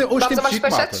 Hoje temos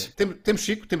Chico, malta. Temos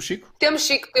Chico? Temos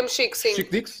Chico, sim.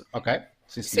 Chico Dix? Ok.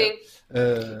 Sim.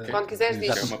 Quando quiseres,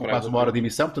 diz. Já quase uma hora de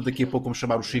emissão, portanto daqui a pouco vamos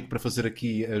chamar o Chico para fazer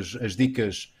aqui as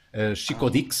dicas Chico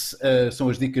Dix, são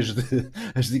as dicas de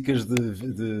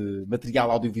material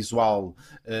audiovisual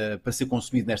para ser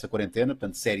consumido nesta quarentena,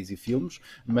 portanto séries e filmes,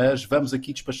 mas vamos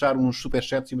aqui despachar uns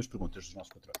superchats e umas perguntas dos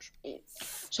nossos patrões.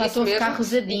 Já estou a ficar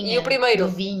rosadinha. E o primeiro?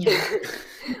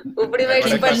 O primeiro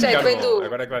superchat vem do...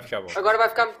 Agora é que vai ficar bom. Agora vai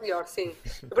ficar muito melhor, sim.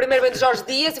 O primeiro vem de Jorge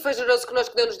Dias e foi generoso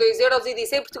connosco, deu-nos 2€ e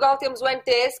disse: em Portugal temos o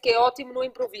NTS, que é ótimo no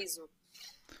improviso.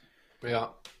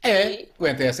 O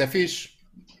NTS é fixe.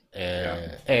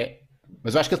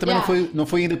 Mas eu acho que ele também não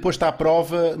foi ainda posto à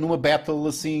prova numa battle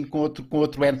assim com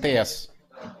outro NTS.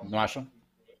 Não acham?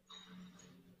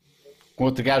 Com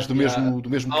outro gajo do mesmo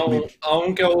calibre. Há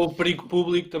um que é o Perigo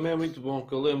Público, também é muito bom,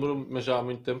 que eu lembro, mas já há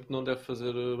muito tempo que não deve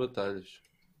fazer batalhas.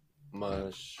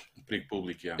 Mas... Perigo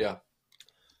Público,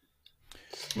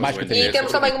 E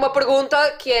temos também uma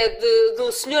pergunta que é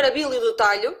do Sr. Abílio do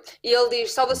Talho, e ele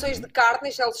diz: saudações de carne,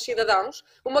 excelsos cidadãos,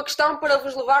 uma questão para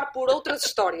vos levar por outras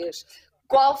histórias.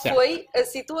 Qual foi a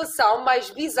situação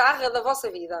mais bizarra da vossa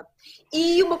vida?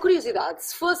 E uma curiosidade,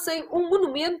 se fossem um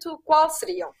monumento, qual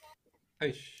seriam?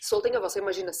 Soltem a vossa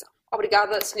imaginação.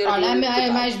 Obrigada, Sr. Olha,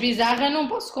 a mais bizarra não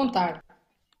posso contar.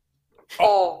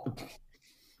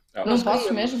 Não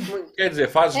posso mesmo. Quer dizer,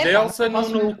 fazes de Elsa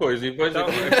no coisa. E depois... Então,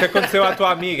 o que aconteceu à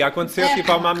tua amiga? Aconteceu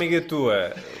tipo a uma amiga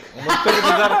tua. Uma coisa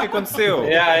bizarra que aconteceu.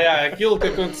 Aquilo que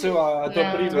aconteceu à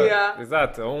tua prima.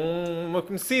 Exato, uma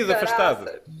conhecida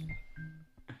afastada.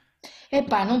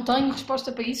 Epá, não tenho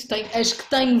resposta para isso. As que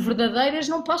tenho verdadeiras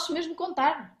não posso mesmo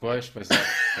contar. Pois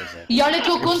é. E olha que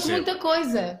eu conto muita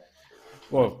coisa.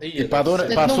 E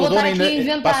para a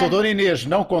sua dona Inês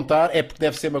não contar é porque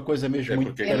deve ser uma coisa mesmo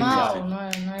muito mau, não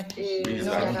é fixe.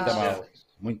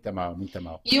 Muito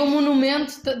mal. E o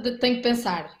monumento tem que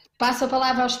pensar. Passo a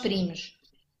palavra aos primos.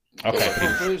 Ok.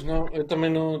 Pois não, eu também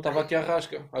não estava aqui à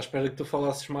rasca, à espera que tu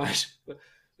falasses mais.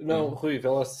 Não, Rui, vê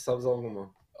lá se sabes alguma.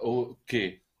 O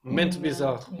quê? Momento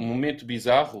bizarro. Um momento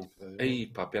bizarro? Aí,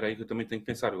 pá, peraí que eu também tenho que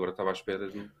pensar. Agora estava à espera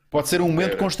de... Pode ser um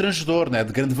momento constrangedor, né?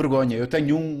 De grande vergonha. Eu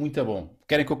tenho um muito bom.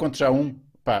 Querem que eu conte já um?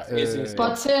 Pá, sim.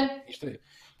 Pode ser.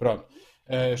 Pronto.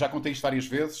 Já contei isto várias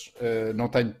vezes.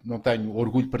 Não tenho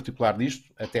orgulho particular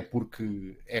nisto, até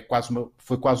porque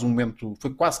foi quase um momento...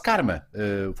 Foi quase karma.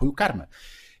 Foi o karma.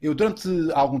 Eu, durante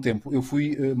algum tempo, eu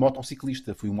fui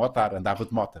motociclista. Fui um motar, andava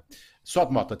de moto. Só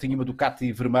de moto. Tinha uma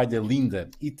Ducati vermelha linda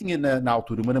e tinha na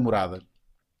altura uma namorada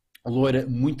loira,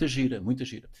 muito gira.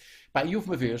 Pá, e houve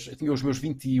uma vez, eu tinha os meus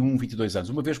 21, 22 anos,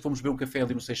 uma vez que fomos beber um café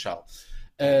ali no Seixal.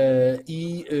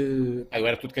 Eu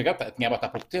era tudo cagado, tinha a moto há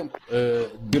pouco tempo.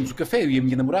 Bebemos o café, eu e a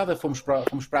minha namorada, fomos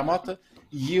para a moto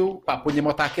e eu ponho a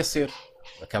moto a aquecer.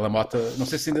 Aquela moto, não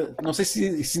sei se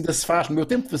ainda se faz, no meu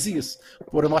tempo fazia-se,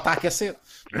 pôr a moto a aquecer.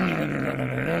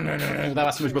 Dava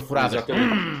assim umas baforadas.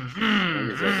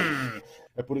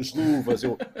 A pôr as luvas.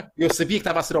 Eu sabia que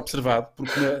estava a ser observado,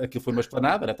 porque aquilo foi uma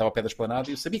esplanada, estava ao pé da esplanada,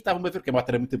 e eu sabia que estavam a ver, porque a moto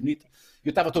era muito bonita.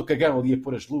 Eu estava todo cagão ali a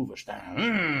pôr as luvas,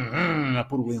 a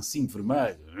pôr o lencinho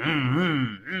vermelho,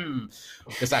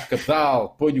 o casaco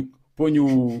cabedal, ponho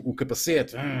o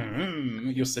capacete,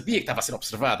 e eu sabia que estava a ser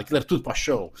observado, aquilo era tudo para o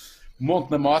show.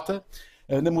 Monto na moto,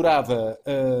 a namorada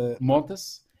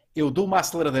monta-se, eu dou uma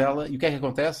aceleradela e o que é que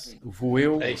acontece? Vou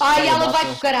eu... Ai, ela vai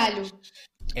com o caralho!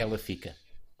 Ela fica.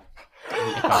 Foi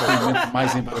o momento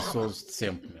mais embaraçoso de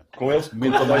sempre. Com eles,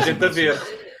 toda a gente a ver.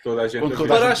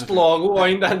 Paraste logo ou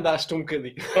ainda andaste um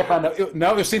bocadinho?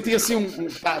 Eu senti assim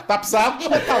Está pesado,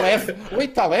 mas está leve. Oi,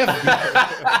 está leve.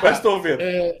 Mas estou a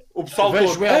ver. O pessoal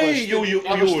todo. Ei, e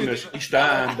o Unas. Está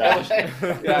a andar.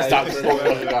 Está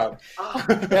carregado.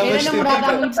 Era namorada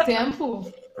há muito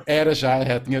tempo? Era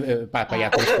já. Tinha há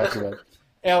 3-4 anos.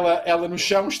 Ela no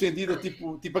chão, estendida,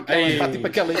 tipo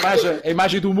aquela imagem, a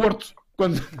imagem do morto.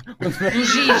 Quando... Do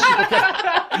giz.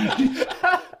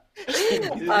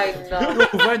 Ai,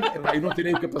 não. Eu não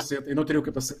tirei o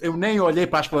capacete, eu nem olhei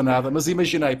para a esplanada, mas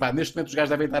imaginei, neste momento os gajos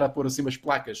devem estar a pôr assim umas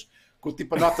placas com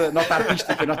tipo a nota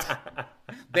artística, nota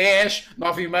 10,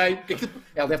 9,5, porque aquilo,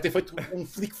 ela deve ter feito um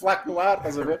flic-flac no ar,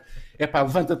 estás a ver?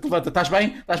 Levanta-te, estás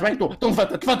bem? Estou, então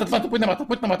levanta, põe na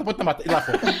mata, e lá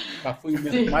foi. Foi o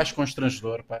momento mais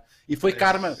constrangedor, e foi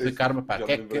karma,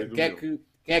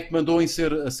 quem é que mandou a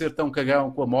ser tão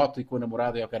cagão com a moto e com a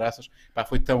namorada e ao caraças?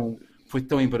 Foi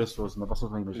tão embaraçoso, não posso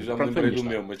nem imaginar. Já me lembrei do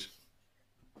meu, mas...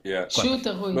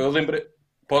 Chuta, Rui. Eu lembrei...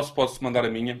 Posso mandar a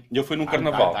minha? Eu fui num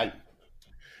carnaval.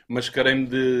 Mascarei-me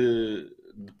de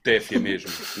petéfia mesmo.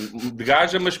 De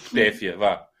gaja, mas petéfia,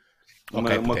 vá.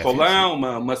 Uma colão,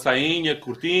 uma sainha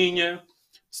curtinha,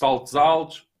 saltos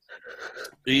altos.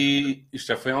 E isto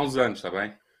já foi há uns anos, está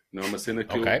bem? Não é uma cena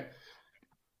que eu...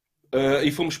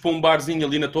 e fomos para um barzinho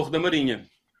ali na Torre da Marinha.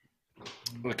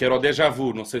 Que era o Déjà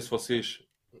Vu, não sei se vocês...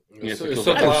 Eu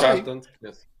sou de lá, portanto...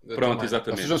 Pronto,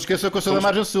 exatamente. Vocês não se esqueçam que eu sou da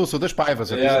Margem Sul, sou das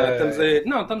Paivas.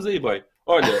 Estamos aí, boy.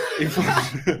 Olha,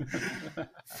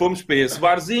 fomos para esse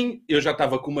barzinho, eu já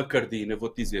estava com uma cardina,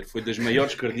 vou-te dizer, foi das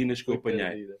maiores cardinas que eu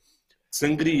apanhei.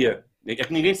 Sangria. É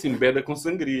que ninguém se embeda com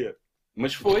sangria.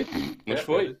 Mas foi.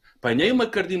 Apanhei uma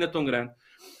cardina tão grande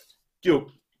que eu,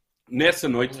 nessa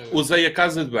noite, usei a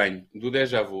casa de banho do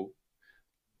Déjà Vu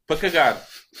para cagar.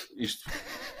 Isto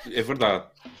é verdade.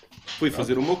 Fui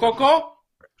fazer o meu cocó,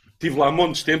 estive lá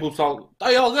montes de tempo, o pessoal, está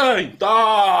aí alguém?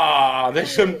 Está!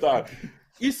 Deixa-me estar.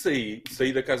 E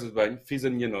saí da casa de banho, fiz a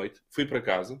minha noite, fui para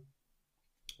casa,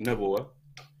 na boa.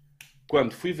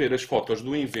 Quando fui ver as fotos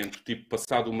do evento, tipo,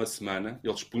 passado uma semana,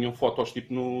 eles punham fotos,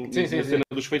 tipo, na cena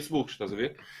dos Facebooks, estás a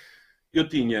ver? Eu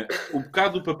tinha o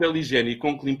bocado do papel higiênico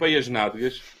com que limpei as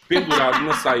nádegas, pendurado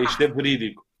na saia, isto é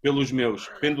verídico, pelos meus,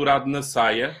 pendurado na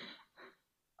saia,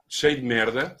 cheio de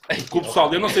merda. Que o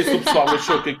pessoal, eu não sei se o pessoal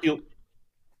achou que aquilo...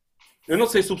 Eu não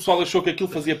sei se o pessoal achou que aquilo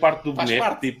fazia parte do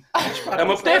boneco. Tipo, é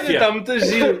uma petéfia. Está muito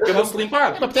giro. Acabou-se de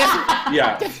limpar. Uma petéfia.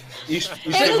 Isto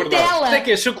é verdade. Isto é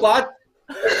que é chocolate?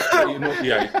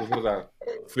 Isto é verdade.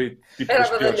 Foi tipo as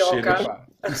piores cenas.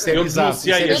 Isso é Eu bizarro,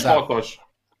 denunciei as fotos.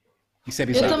 Isso é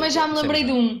bizarro. Eu também já me lembrei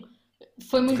de um.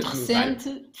 Foi muito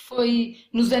recente, foi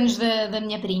nos anos da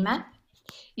minha prima.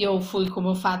 Eu fui com o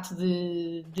meu fato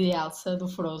de Elsa, do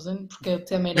Frozen, porque o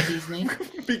tema era Disney.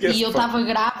 E eu estava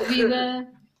grávida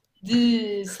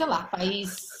de, sei lá, pá, aí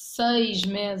 6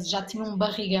 meses, já tinha um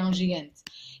barrigão gigante.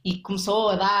 E começou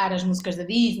a dar as músicas da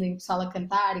Disney, o pessoal a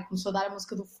cantar, e começou a dar a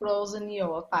música do Frozen, e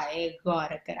eu, opá, é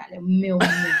agora, caralho, é o meu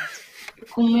momento.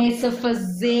 Começo a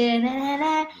fazer,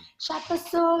 já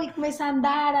passou, e começo a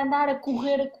andar, a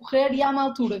correr, e há uma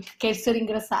altura que quero ser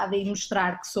engraçada e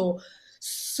mostrar que sou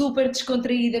super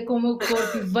descontraída com o meu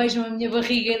corpo e vejam a minha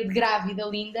barriga de grávida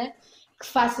linda, que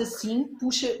faço assim,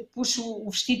 puxo o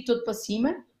vestido todo para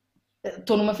cima,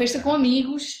 estou numa festa com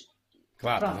amigos.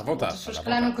 Claro, pronto, à vontade. As pessoas que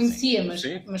não conhecia,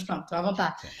 mas pronto, estou à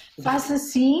vontade. Sim. Faço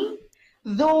assim,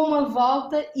 dou uma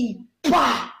volta e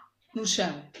pá! No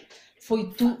chão.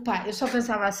 Foi tu, pá, eu só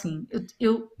pensava assim,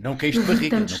 eu não caíste vi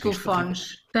barriga, tantos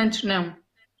telefones,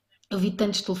 eu vi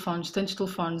tantos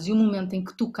telefones, e o momento em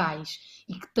que tu cais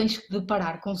e que tens que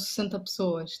deparar com 60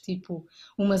 pessoas, tipo,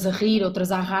 umas a rir,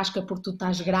 outras à rasca porque tu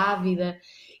estás grávida,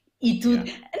 e tu, não,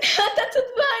 está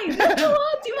tudo bem, está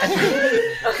ótimo,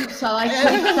 e o pessoal, ai,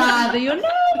 coitada, e eu,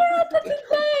 não, está tudo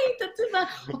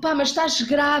bem, opá, mas estás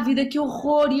grávida, que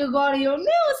horror, e agora? E eu,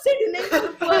 não, a sério, nem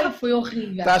foi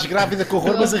horrível. Estás grávida com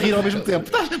horror, mas a rir ao mesmo tempo.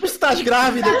 Mas estás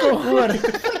grávida, que horror.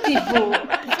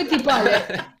 Foi tipo,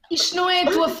 olha, isto não é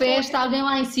a tua festa, alguém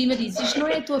lá em cima disse, isto não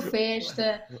é a tua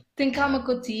festa, tem calma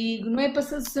contigo, não é para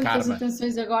ser sempre as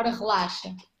intenções agora,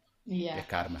 relaxa. Yeah. É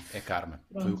karma.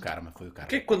 Pronto. Foi o karma.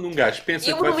 Porque é que quando um gajo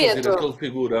pensa que vai fazer aquele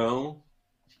figurão...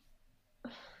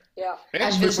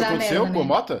 Às foi vezes o que aconteceu merda, com a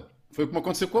Mota? Foi como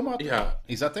aconteceu com a Mota.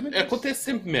 Exatamente. Acontece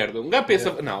sempre merda. Um gajo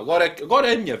pensa, não, agora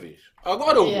é a minha vez.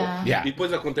 Agora eu vou. E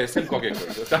depois acontece sempre qualquer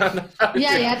coisa.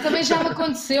 Também já me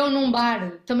aconteceu num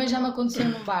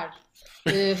bar.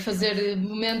 Fazer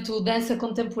momento dança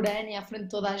contemporânea à frente de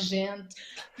toda a gente.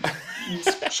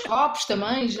 Os copos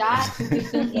também, já.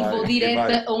 E vou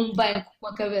direta a um banco com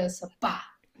a cabeça. Pá!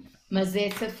 Mas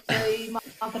essa foi mal.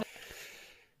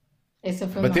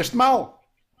 Bateste mal.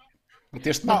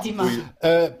 Bati mal.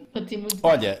 Bati muito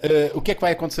mal. Olha, o que é que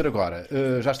vai acontecer agora?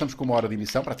 Já estamos com 1 hora de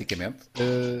emissão, praticamente.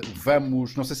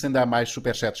 Vamos, não sei se ainda há mais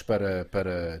superchats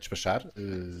para despachar.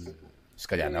 Se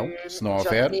calhar não. Se não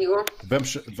houver,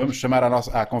 vamos chamar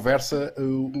à conversa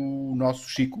o nosso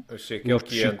Chico. O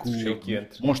Chico que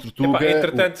entra. Monstro Tuga.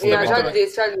 Entretanto, já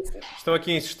disse. Estão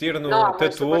aqui a insistir no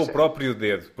tatuou o próprio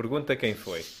dedo. Pergunta quem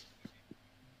foi.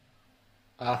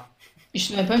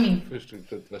 Isto não é para mim.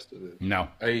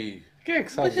 Não. Aí. Quem é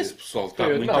que sabe? Mas esse pessoal está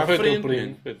muito à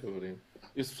frente.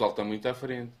 Esse pessoal está muito à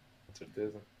frente. De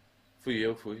certeza. Fui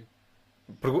eu.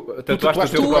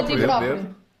 Tatuaste o teu próprio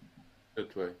dedo?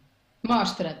 Tatuei.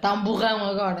 Mostra, está um borrão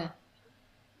agora.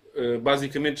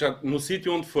 Basicamente, já no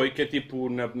sítio onde foi, que é tipo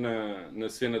na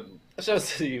cena... Já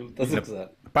saiu, estás a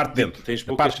gozar. Parte de dentro. Tens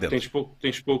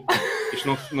pouco.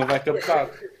 Isto não vai captar.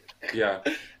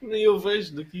 Nem eu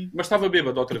vejo daqui. Mas estava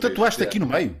bêbado outra vez. Tatuaste aqui no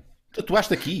meio?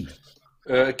 Tatuaste aqui?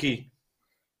 Aqui.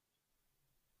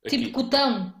 Tipo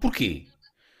cotão. Porquê?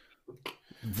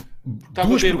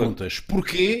 Duas perguntas.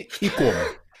 Porquê e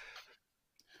como?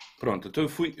 Pronto, então eu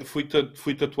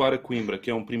fui tatuar a Coimbra, que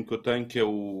é um primo que eu tenho, que é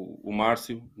o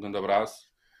Márcio, um grande abraço.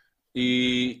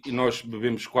 E nós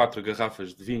bebemos 4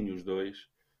 garrafas de vinho, os dois.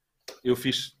 Eu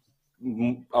fiz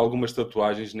algumas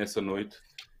tatuagens nessa noite.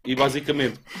 E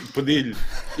basicamente pedi-lhe,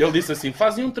 ele disse assim,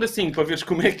 fazem um tracinho para veres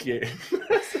como é que é.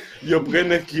 E eu peguei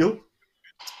naquilo,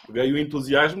 peguei o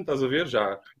entusiasmo, estás a ver?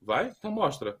 Já vai? Então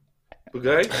mostra.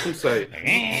 Peguei, comecei.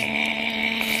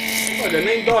 Olha,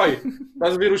 nem dói.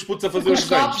 Estás a ver os putos a fazer os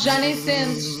copos já nem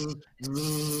sentes.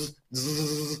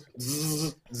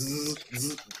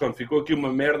 Pronto, ficou aqui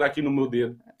uma merda aqui no meu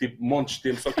dedo, tipo montes de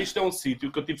tempo. Só que isto é um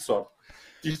sítio que eu tive sorte.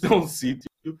 Isto é um sítio,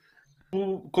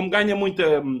 como ganha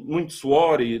muito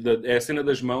suor e é a cena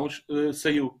das mãos,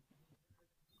 saiu.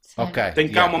 Ok. Tem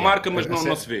cá uma marca, mas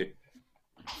não se vê.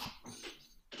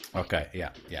 Ok,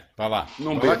 vai lá.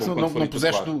 Não bebam não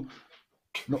puseste no...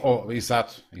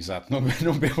 Exato.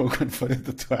 Não bebam quando forem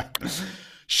tatuar.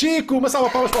 Chico, uma salva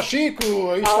de palmas para o Chico.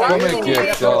 Como é que é,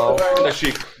 pessoal?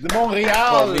 De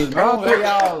Montreal.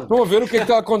 Estão a ver o que é que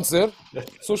está a acontecer?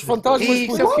 São os fantasmas,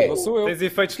 não sou eu. Tens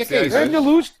efeitos especiais. É a minha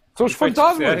luz. São os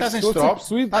fantasmas. Estás em strobe?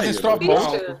 Estás em strobe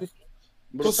mode?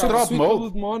 Estou strobe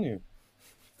mode. Demónio.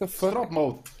 Strobe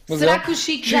mode. Será que o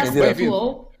Chico já se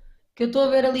tatuou? Que eu estou a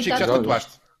ver ali. Chico, já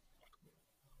tatuaste?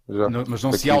 Já. Mas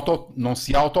não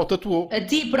se auto-tatuou. A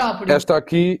ti próprio.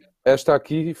 Esta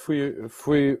aqui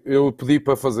fui eu pedi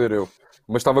para fazer eu.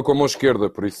 Mas estava com a mão esquerda,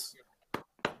 por isso.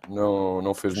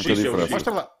 Não fez muita Xixa,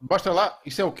 diferença. Mostra lá.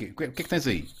 Isso é o quê? O que é que tens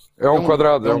aí? É um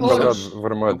quadrado, é um ouro. quadrado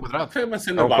vermelho. Quadrado? Foi uma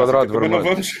cena É um básica, quadrado também não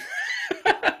vermelho.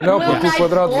 vamos... Não, Não é porque o raio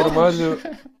quadrado de ouros. vermelho...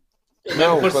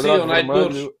 Não, o parecia quadrado um raio de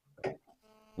ouros. vermelho...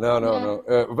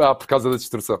 Não. Por causa da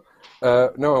destrução.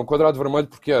 Não, é um quadrado vermelho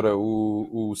porque era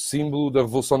o símbolo da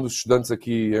Revolução dos Estudantes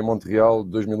aqui em Montreal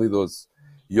de 2012.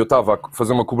 E eu estava a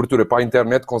fazer uma cobertura para a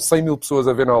internet com 100 mil pessoas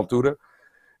a ver na altura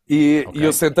e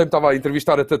eu sentei-me, estava a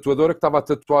entrevistar a tatuadora que estava a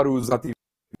tatuar os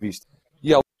ativistas.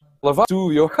 E ela vai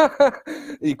tu e eu...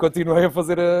 e continuei a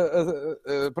fazer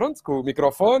pronto, com o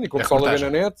microfone e com o pessoal a ver na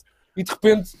net e de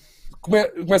repente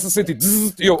começa a sentir...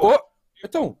 E eu...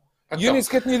 Então... E eu nem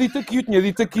sequer tinha dito aqui, eu tinha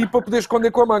dito aqui para poder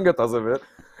esconder com a manga, estás a ver?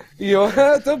 E eu,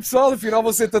 então pessoal, afinal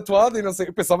vou ser tatuado e não sei,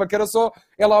 eu pensava que era só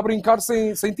ela a brincar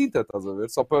sem tinta, estás a ver?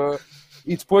 Só para...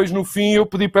 E depois no fim eu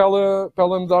pedi para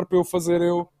ela me dar para eu fazer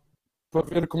para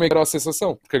ver como é que era a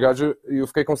sensação, porque a gaja, eu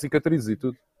fiquei com cicatrizes e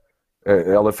tudo.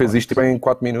 Ela fez isto em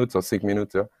 4 minutos ou 5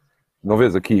 minutos, já. Não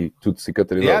vês aqui tudo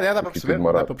cicatrizado? Dá para perceber,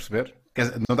 dá para perceber. Quer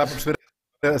dizer, não dá para perceber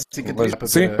a cicatriz, para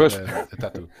sim, ver pois. a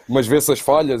tatu. Mas vê-se as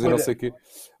falhas e Olha, não sei o quê.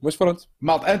 Mas pronto.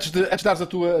 Malta, antes de dares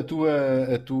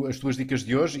as tuas dicas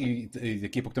de hoje, e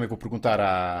daqui a pouco também vou perguntar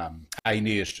à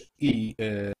Inês e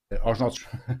aos nossos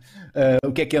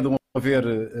o que é que andam a ver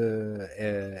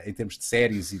em termos de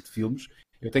séries e de filmes,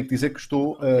 eu tenho que dizer que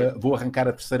vou arrancar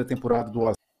a 3ª temporada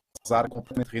do Ozark,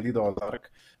 completamente rendido ao Ozark.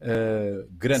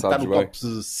 Grande, está no top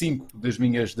 5 das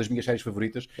minhas séries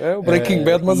favoritas. É o Breaking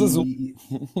Bad, mas azul.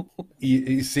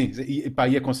 Sim,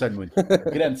 e aconselho muito.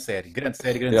 Grande série, grandes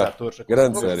atores.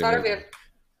 Grande Vou série. começar a ver.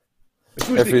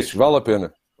 É fixe, vale a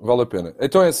pena. Vale a pena.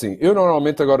 Então é assim, eu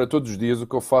normalmente agora todos os dias o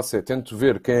que eu faço é tento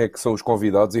ver quem é que são os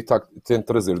convidados e tento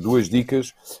trazer 2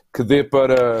 dicas que dê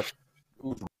para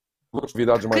os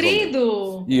convidados mais ou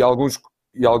menos.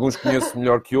 E alguns conheço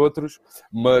melhor que outros,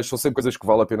 mas são sempre coisas que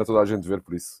vale a pena toda a gente ver,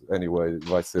 por isso, anyway,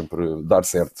 vai sempre dar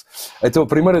certo. Então a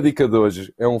primeira dica de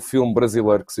hoje é um filme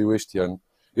brasileiro que saiu este ano.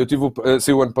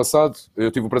 Saiu o ano passado,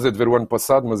 eu tive o prazer de ver o ano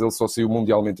passado, mas ele só saiu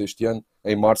mundialmente este ano,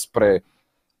 em março,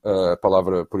 a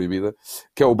palavra proibida,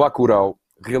 que é o Bacurau,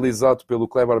 realizado pelo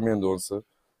Kleber Mendonça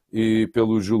e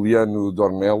pelo Juliano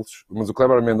Dornelles, mas o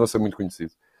Kleber Mendonça é muito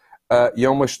conhecido. E é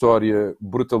uma história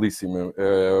brutalíssima.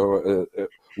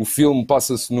 O filme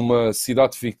passa-se numa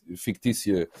cidade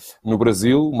fictícia no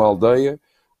Brasil, uma aldeia,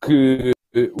 que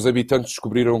os habitantes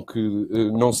descobriram que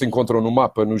não se encontram no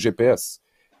mapa, no GPS,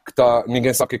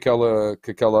 ninguém sabe que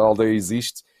aquela aldeia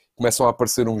existe, começam a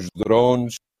aparecer uns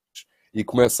drones e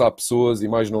começa a pessoas, e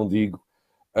mais não digo.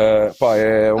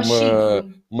 É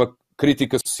uma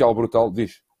crítica social brutal,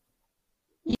 diz.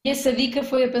 E essa dica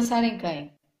foi a pensar em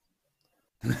quem?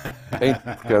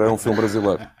 Porque era um filme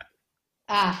brasileiro.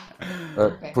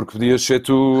 Okay. Porque podias ser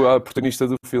tu a protagonista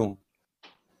do filme.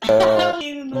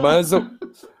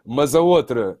 Mas a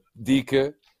outra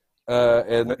dica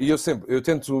eu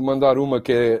tento mandar uma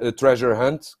que é a Treasure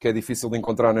Hunt, que é difícil de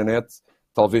encontrar na net.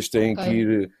 Talvez tenham que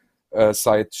ir a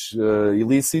sites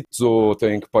ilícitos ou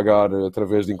têm que pagar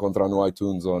através de encontrar no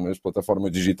iTunes ou nas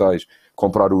plataformas digitais,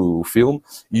 comprar o filme.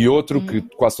 E outro que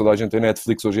quase toda a gente tem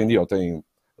Netflix hoje em dia ou tem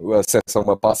acesso a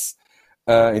uma passe.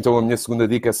 Então a minha segunda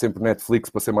dica é sempre Netflix,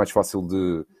 para ser mais fácil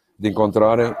de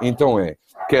encontrarem. Então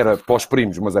que era para os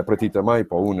primos, mas é para ti também,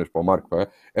 para o Unas, para o Marco,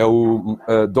 é o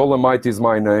Dolomite is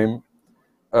My Name,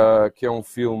 que é um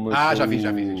filme... Já vi,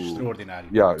 extraordinário.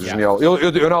 Genial.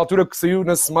 Eu na altura que saiu,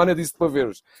 na semana, disse para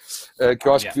veres, que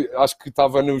eu acho que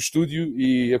estava no estúdio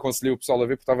e aconselhei o pessoal a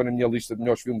ver, porque estava na minha lista de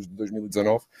melhores filmes de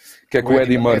 2019, que é com o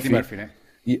Eddie Murphy, né?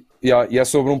 E é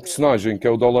sobre um personagem que é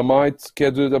o Dolomite, que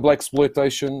é da Black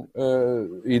Exploitation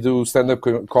e do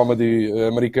stand-up comedy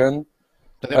americano.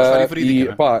 É uma história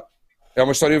verídica, é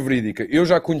uma história verídica. Eu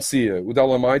já conhecia o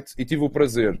Dolomite e tive o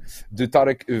prazer de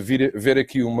ver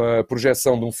aqui uma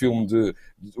projeção de um filme, de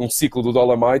um ciclo do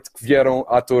Dolomite, que vieram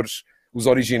atores, os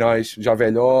originais, já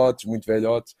velhotes, muito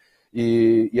velhotes,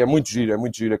 e é muito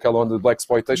giro, aquela onda de Black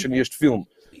Exploitation e este filme.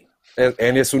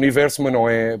 É nesse universo, mas não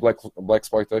é Black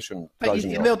Exploitation.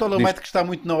 E não é o Dolomite que está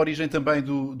muito na origem também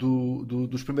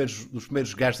dos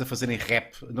primeiros gajos a fazerem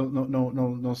rap.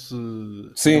 Não se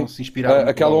inspiraram.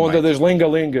 Aquela onda das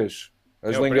lenga-lengas.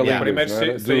 As lenga-lengas. O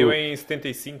primeiro saiu em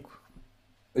 75.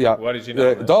 O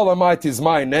original. Dolomite is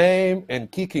my name and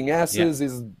kicking asses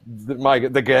is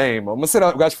the game. Mas será,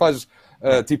 o gajo faz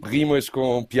tipo rimas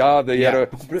com piada e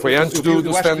foi antes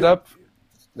do stand-up.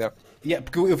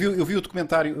 Porque eu vi o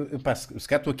documentário. Se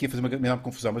calhar estou aqui a fazer uma enorme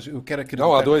confusão, mas eu quero acreditar.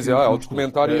 Não, há dois, há o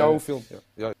documentário e há o filme.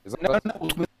 O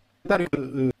documentário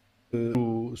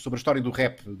sobre a história do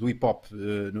rap, do hip-hop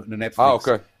na Netflix.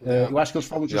 Ok. Eu acho que eles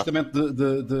falam justamente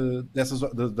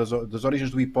das origens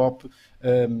do hip-hop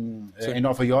em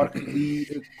Nova York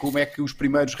e como é que os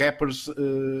primeiros rappers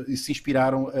se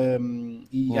inspiraram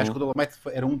e acho que o Dolomite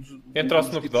era um dos... Entra o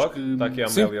Snoop Dogg, está aqui a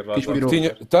Amélia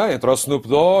Rosa. Entra o Snoop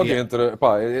Dogg,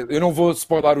 eu não vou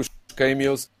spoiler os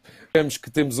cameos. Vemos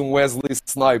que temos um Wesley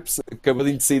Snipes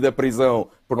acabadinho de sair da prisão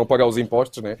por não pagar os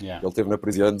impostos, né? Ele teve na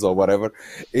prisão anos ou whatever.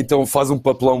 Então faz um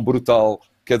papelão brutal,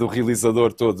 que é do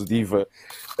realizador todo, diva.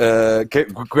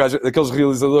 Aqueles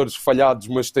realizadores falhados,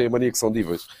 mas têm a mania que são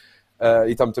divas.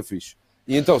 E está muito fixe.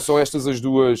 E então são estas as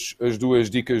duas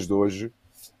dicas de hoje.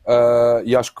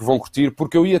 E acho que vão curtir,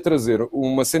 porque eu ia trazer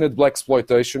uma cena de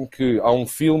Blaxploitation, que há um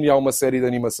filme e há uma série de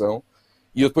animação.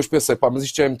 E eu depois pensei, mas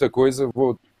isto já é muita coisa,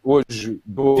 hoje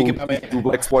dou do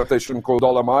Blaxploitation com o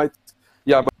Dolomite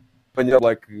e amanhã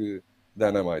Black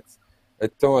Dynamite.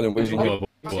 Então, olha, um beijinho.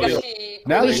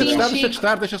 Não, deixa de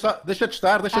estar.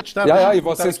 E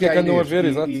vocês o que é que andam a ver,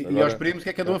 exato. E aos primos o que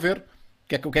é que andam a ver? O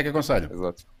que é que aconselham?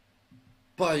 Exato.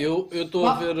 Pá, eu estou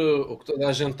a ver o que toda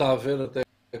a gente está a ver, até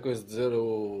a coisa de dizer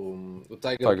o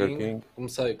Tiger King.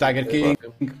 Comecei. Tiger King.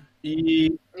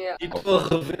 E estou a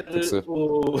rever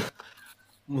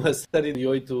uma série de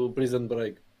 8, o Prison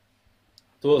Break.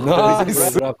 Estou a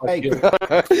rever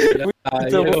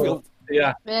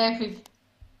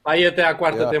Aí até à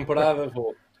quarta temporada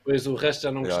vou. Depois o resto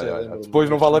já não gostei. Depois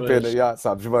não vale a pena,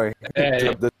 sabes bem.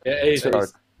 É isso.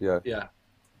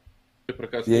 Por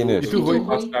acaso, e a Inês? Eu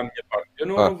passo à minha parte. Eu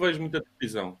não vejo muita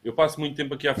televisão. Eu passo muito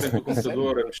tempo aqui à frente do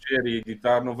computador a mexer e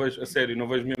editar. Não vejo, a sério, não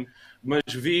vejo mesmo. Mas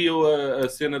vi a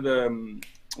cena da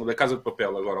Casa de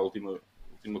Papel agora, a última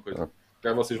coisa.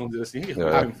 Já vocês vão dizer assim,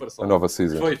 a nova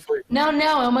season. Foi. Não,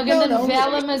 é uma grande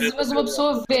novela, mas uma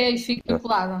pessoa vê e fica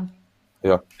colada.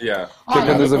 O que é que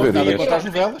andas a ver? As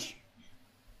novelas?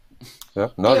 Eu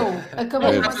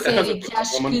acabei uma série que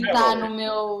acho que está no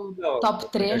meu top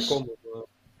 3,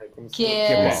 que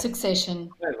é Succession.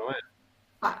 Não é?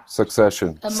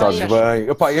 Succession, sabes bem.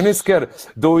 Eu nem sequer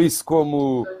dou isso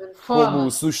como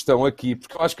sugestão aqui,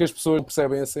 porque eu acho que as pessoas não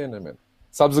percebem a cena, man.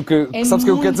 Sabes o que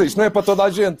eu quero dizer? Isto não é para toda a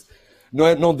gente.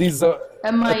 Não diz a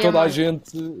toda a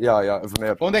gente.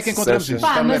 Venero. Onde é que encontramos isso?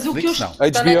 Está no Netflix? Não.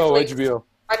 HBO.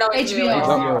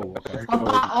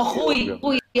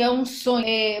 Rui, é um sonho.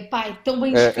 É tão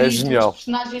bem escrito. É genial. Os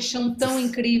personagens são tão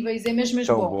incríveis. É mesmo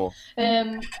bom.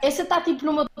 Essa está tipo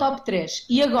no meu top 3.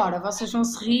 E agora vocês vão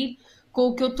se rir com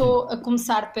o que eu estou a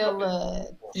começar pela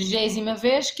 30ª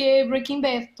vez, que é Breaking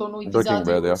Bad. Estou no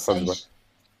episódio 6.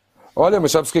 Olha,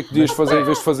 mas sabes o que é que podias fazer em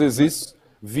vez de fazeres isso?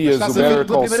 Vias o Better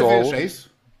Call Saul. É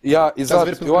isso? Exato.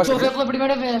 Estou a ver pela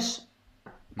primeira vez.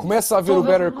 Começa a ver o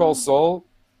Better Call Saul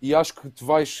e acho que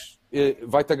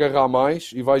vai-te agarrar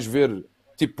mais e vais ver.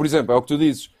 Tipo, por exemplo, é o que tu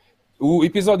dizes. O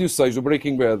episódio 6 do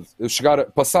Breaking Bad,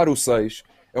 passar o 6,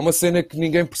 é uma cena que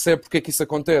ninguém percebe porque é que isso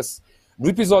acontece. No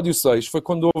episódio 6 foi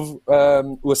quando houve a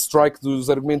strike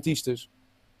dos argumentistas.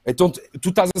 Então tu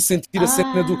estás a sentir a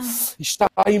cena do está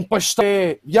a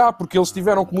empastar. Porque eles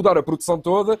tiveram que mudar a produção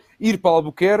toda, ir para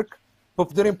Albuquerque para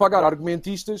poderem pagar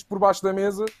argumentistas por baixo da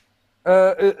mesa,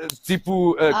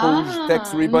 com os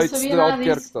tax rebates de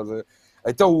Albuquerque. Estás a ver?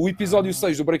 Então o episódio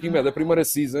 6 do Breaking Bad, a primeira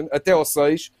season, até ao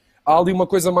 6, há ali uma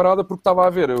coisa marada porque estava a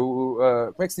ver como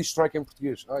é que se diz strike em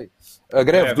português? A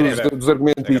greve dos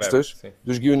argumentistas,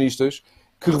 dos guionistas,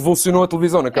 que revolucionou a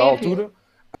televisão naquela altura.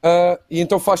 E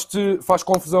então faz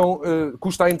confusão,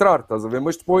 custa a entrar, estás a ver?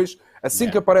 Mas depois, assim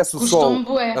que aparece o sol,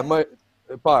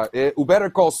 o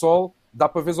Better Call Saul dá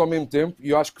para ver ao mesmo tempo e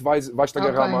eu acho que vais-te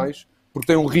agarrar mais, porque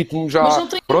tem um ritmo já.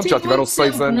 Pronto, já tiveram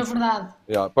 6 anos. Na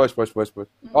verdade. Pois.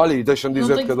 Olha, e deixa-me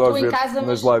dizer que adoro ver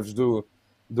nas lives do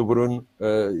Bruno.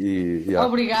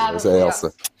 Obrigada. É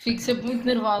Elsa. Fico sempre muito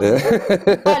nervosa.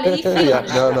 Olha, e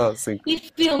filmes? Sim. E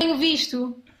filmes? Tenho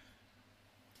visto?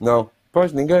 Não.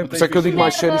 Pois, ninguém. Por isso é que eu digo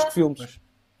mais séries que filmes.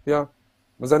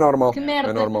 Mas é normal. Que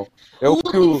merda. É normal. O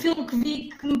último filme que vi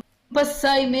que me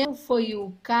passei mesmo foi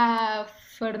o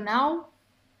Cafarnau.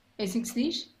 É assim que se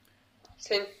diz?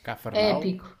 Sim. Cafarnau. É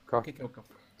épico. O que é o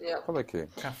Cafarnau? Qual é que é?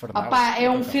 Cafarnau. É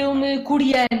um filme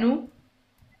coreano.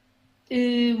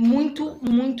 Muito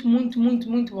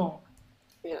bom.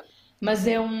 Mas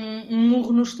é um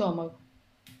murro no estômago.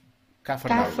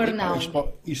 Cafarnau.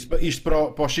 Isto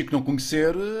para o Chico não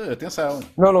conhecer, atenção.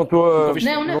 Não estou a... Mas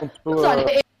olha,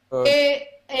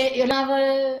 é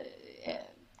nada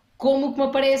como o que me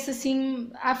aparece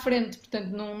assim à frente. Portanto,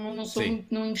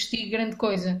 não investigo grande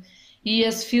coisa. E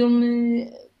esse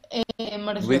filme é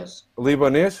maravilhoso.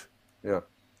 Libanês?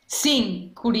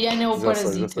 Sim, coreano é o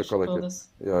Parasitas. Já sei qual é que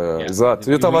é.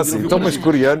 Exato. Eu estava assim, então, mas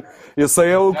coreano, eu sei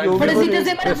é o que eu... Parasitas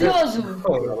é maravilhoso.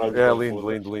 É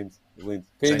lindo.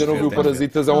 Quem ainda não viu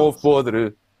Parasitas é um ovo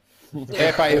podre.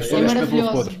 É pá, eu sou neste momento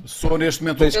ovo podre. Sou neste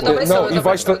momento ovo podre. Não, e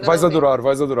vais adorar.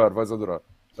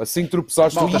 Assim que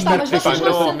tropeçares,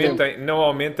 não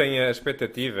aumentem a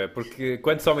expectativa, porque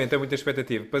quando se aumenta muita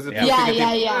expectativa, depois a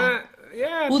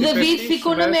o David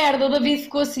ficou na merda, o David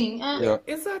ficou assim.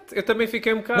 Exato, eu também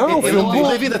fiquei um bocado. Não,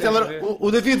 o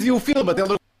David viu o filme, até ele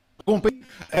não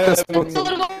estou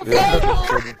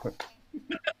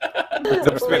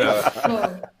a perceber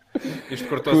nada. Isto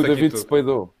cortou-se aqui. O David tudo. se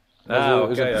peidou.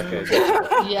 Ok.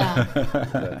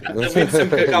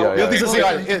 Ele diz assim,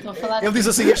 olha, ele diz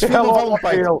assim, este filme não vale um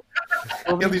peito.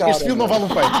 Ele diz, este filme não vale um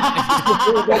peito.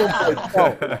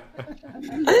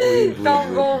 Tão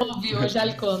bom. Ouviu, já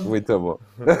lhe conto. Muito bom.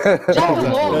 Já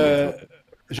acabou.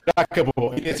 Já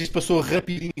acabou. Inês, isto passou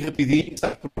rapidinho.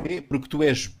 Sabe porquê? Porque tu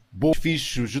és boa,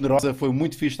 fixe, generosa. Foi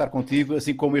muito fixe estar contigo,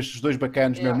 assim como estes dois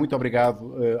bacanos. Meu, muito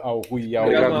obrigado ao Rui e ao...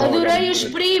 Adorei os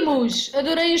primos.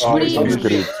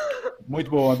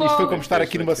 Muito bom. Isto foi como estar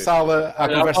aqui numa sala à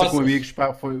conversa com amigos.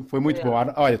 Pá, foi muito bom.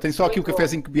 Olha, tem só aqui o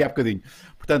cafezinho que bebi há bocadinho.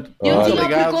 Portanto, eu tinha o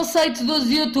preconceito dos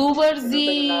youtubers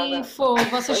e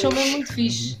vocês são mesmo muito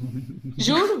fixe.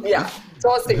 Juro?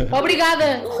 Só assim.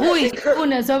 Obrigada, Rui,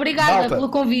 Unas, obrigada Malta, pelo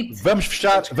convite. Vamos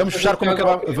fechar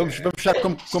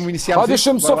como iniciámos.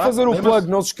 Deixa-me só fazer o plug,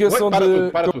 não se esqueçam que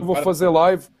eu vou fazer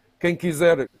live. Quem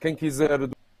quiser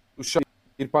do chat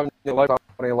ir para a minha live,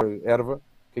 para a erva,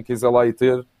 quem quiser lá ir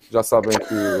ter, já sabem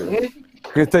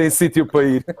que tem sítio para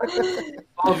ir.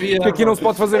 Porque aqui não se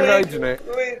pode fazer raids, não é?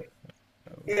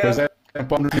 Pois é,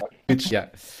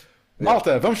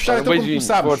 Malta, vamos fechar então como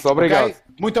começámos. Força, obrigado. Okay?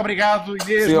 Muito obrigado,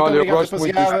 Inês. Sim, muito olha, obrigado, eu gosto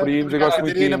muito dos primos, eu gosto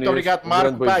muito de Inês. Muito obrigado,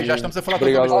 Marco. Pai, já estamos a falar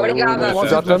obrigado, todos. Obrigada.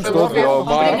 Já estamos todos. Ao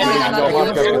Marco,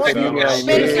 à Catarina, à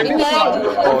Inês,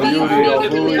 ao Yuri, ao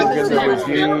Rui, um grande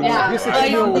beijinho.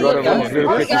 Agora vamos ver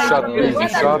o que é que o chat diz no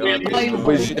chat. Um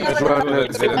beijinho à Joana.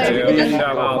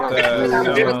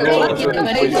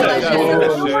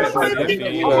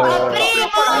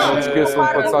 Não se esqueçam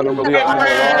de passar no Maria.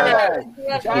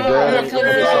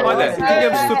 Olha,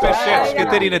 tínhamos superchats,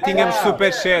 Catarina, tínhamos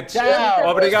superchats.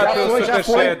 Obrigado pelos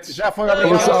superchats. Já foi,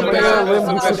 Amanhã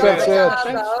lembro dos superchats.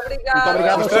 Muito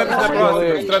obrigado. Mostramos na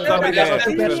próxima,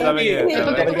 mostramos amanhã. Muito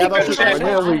obrigado aos superchats.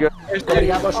 Muito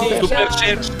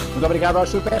obrigado aos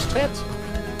superchats.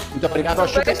 Muito obrigado aos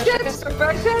superchats.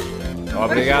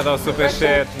 Obrigado ao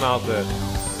superchat, malta.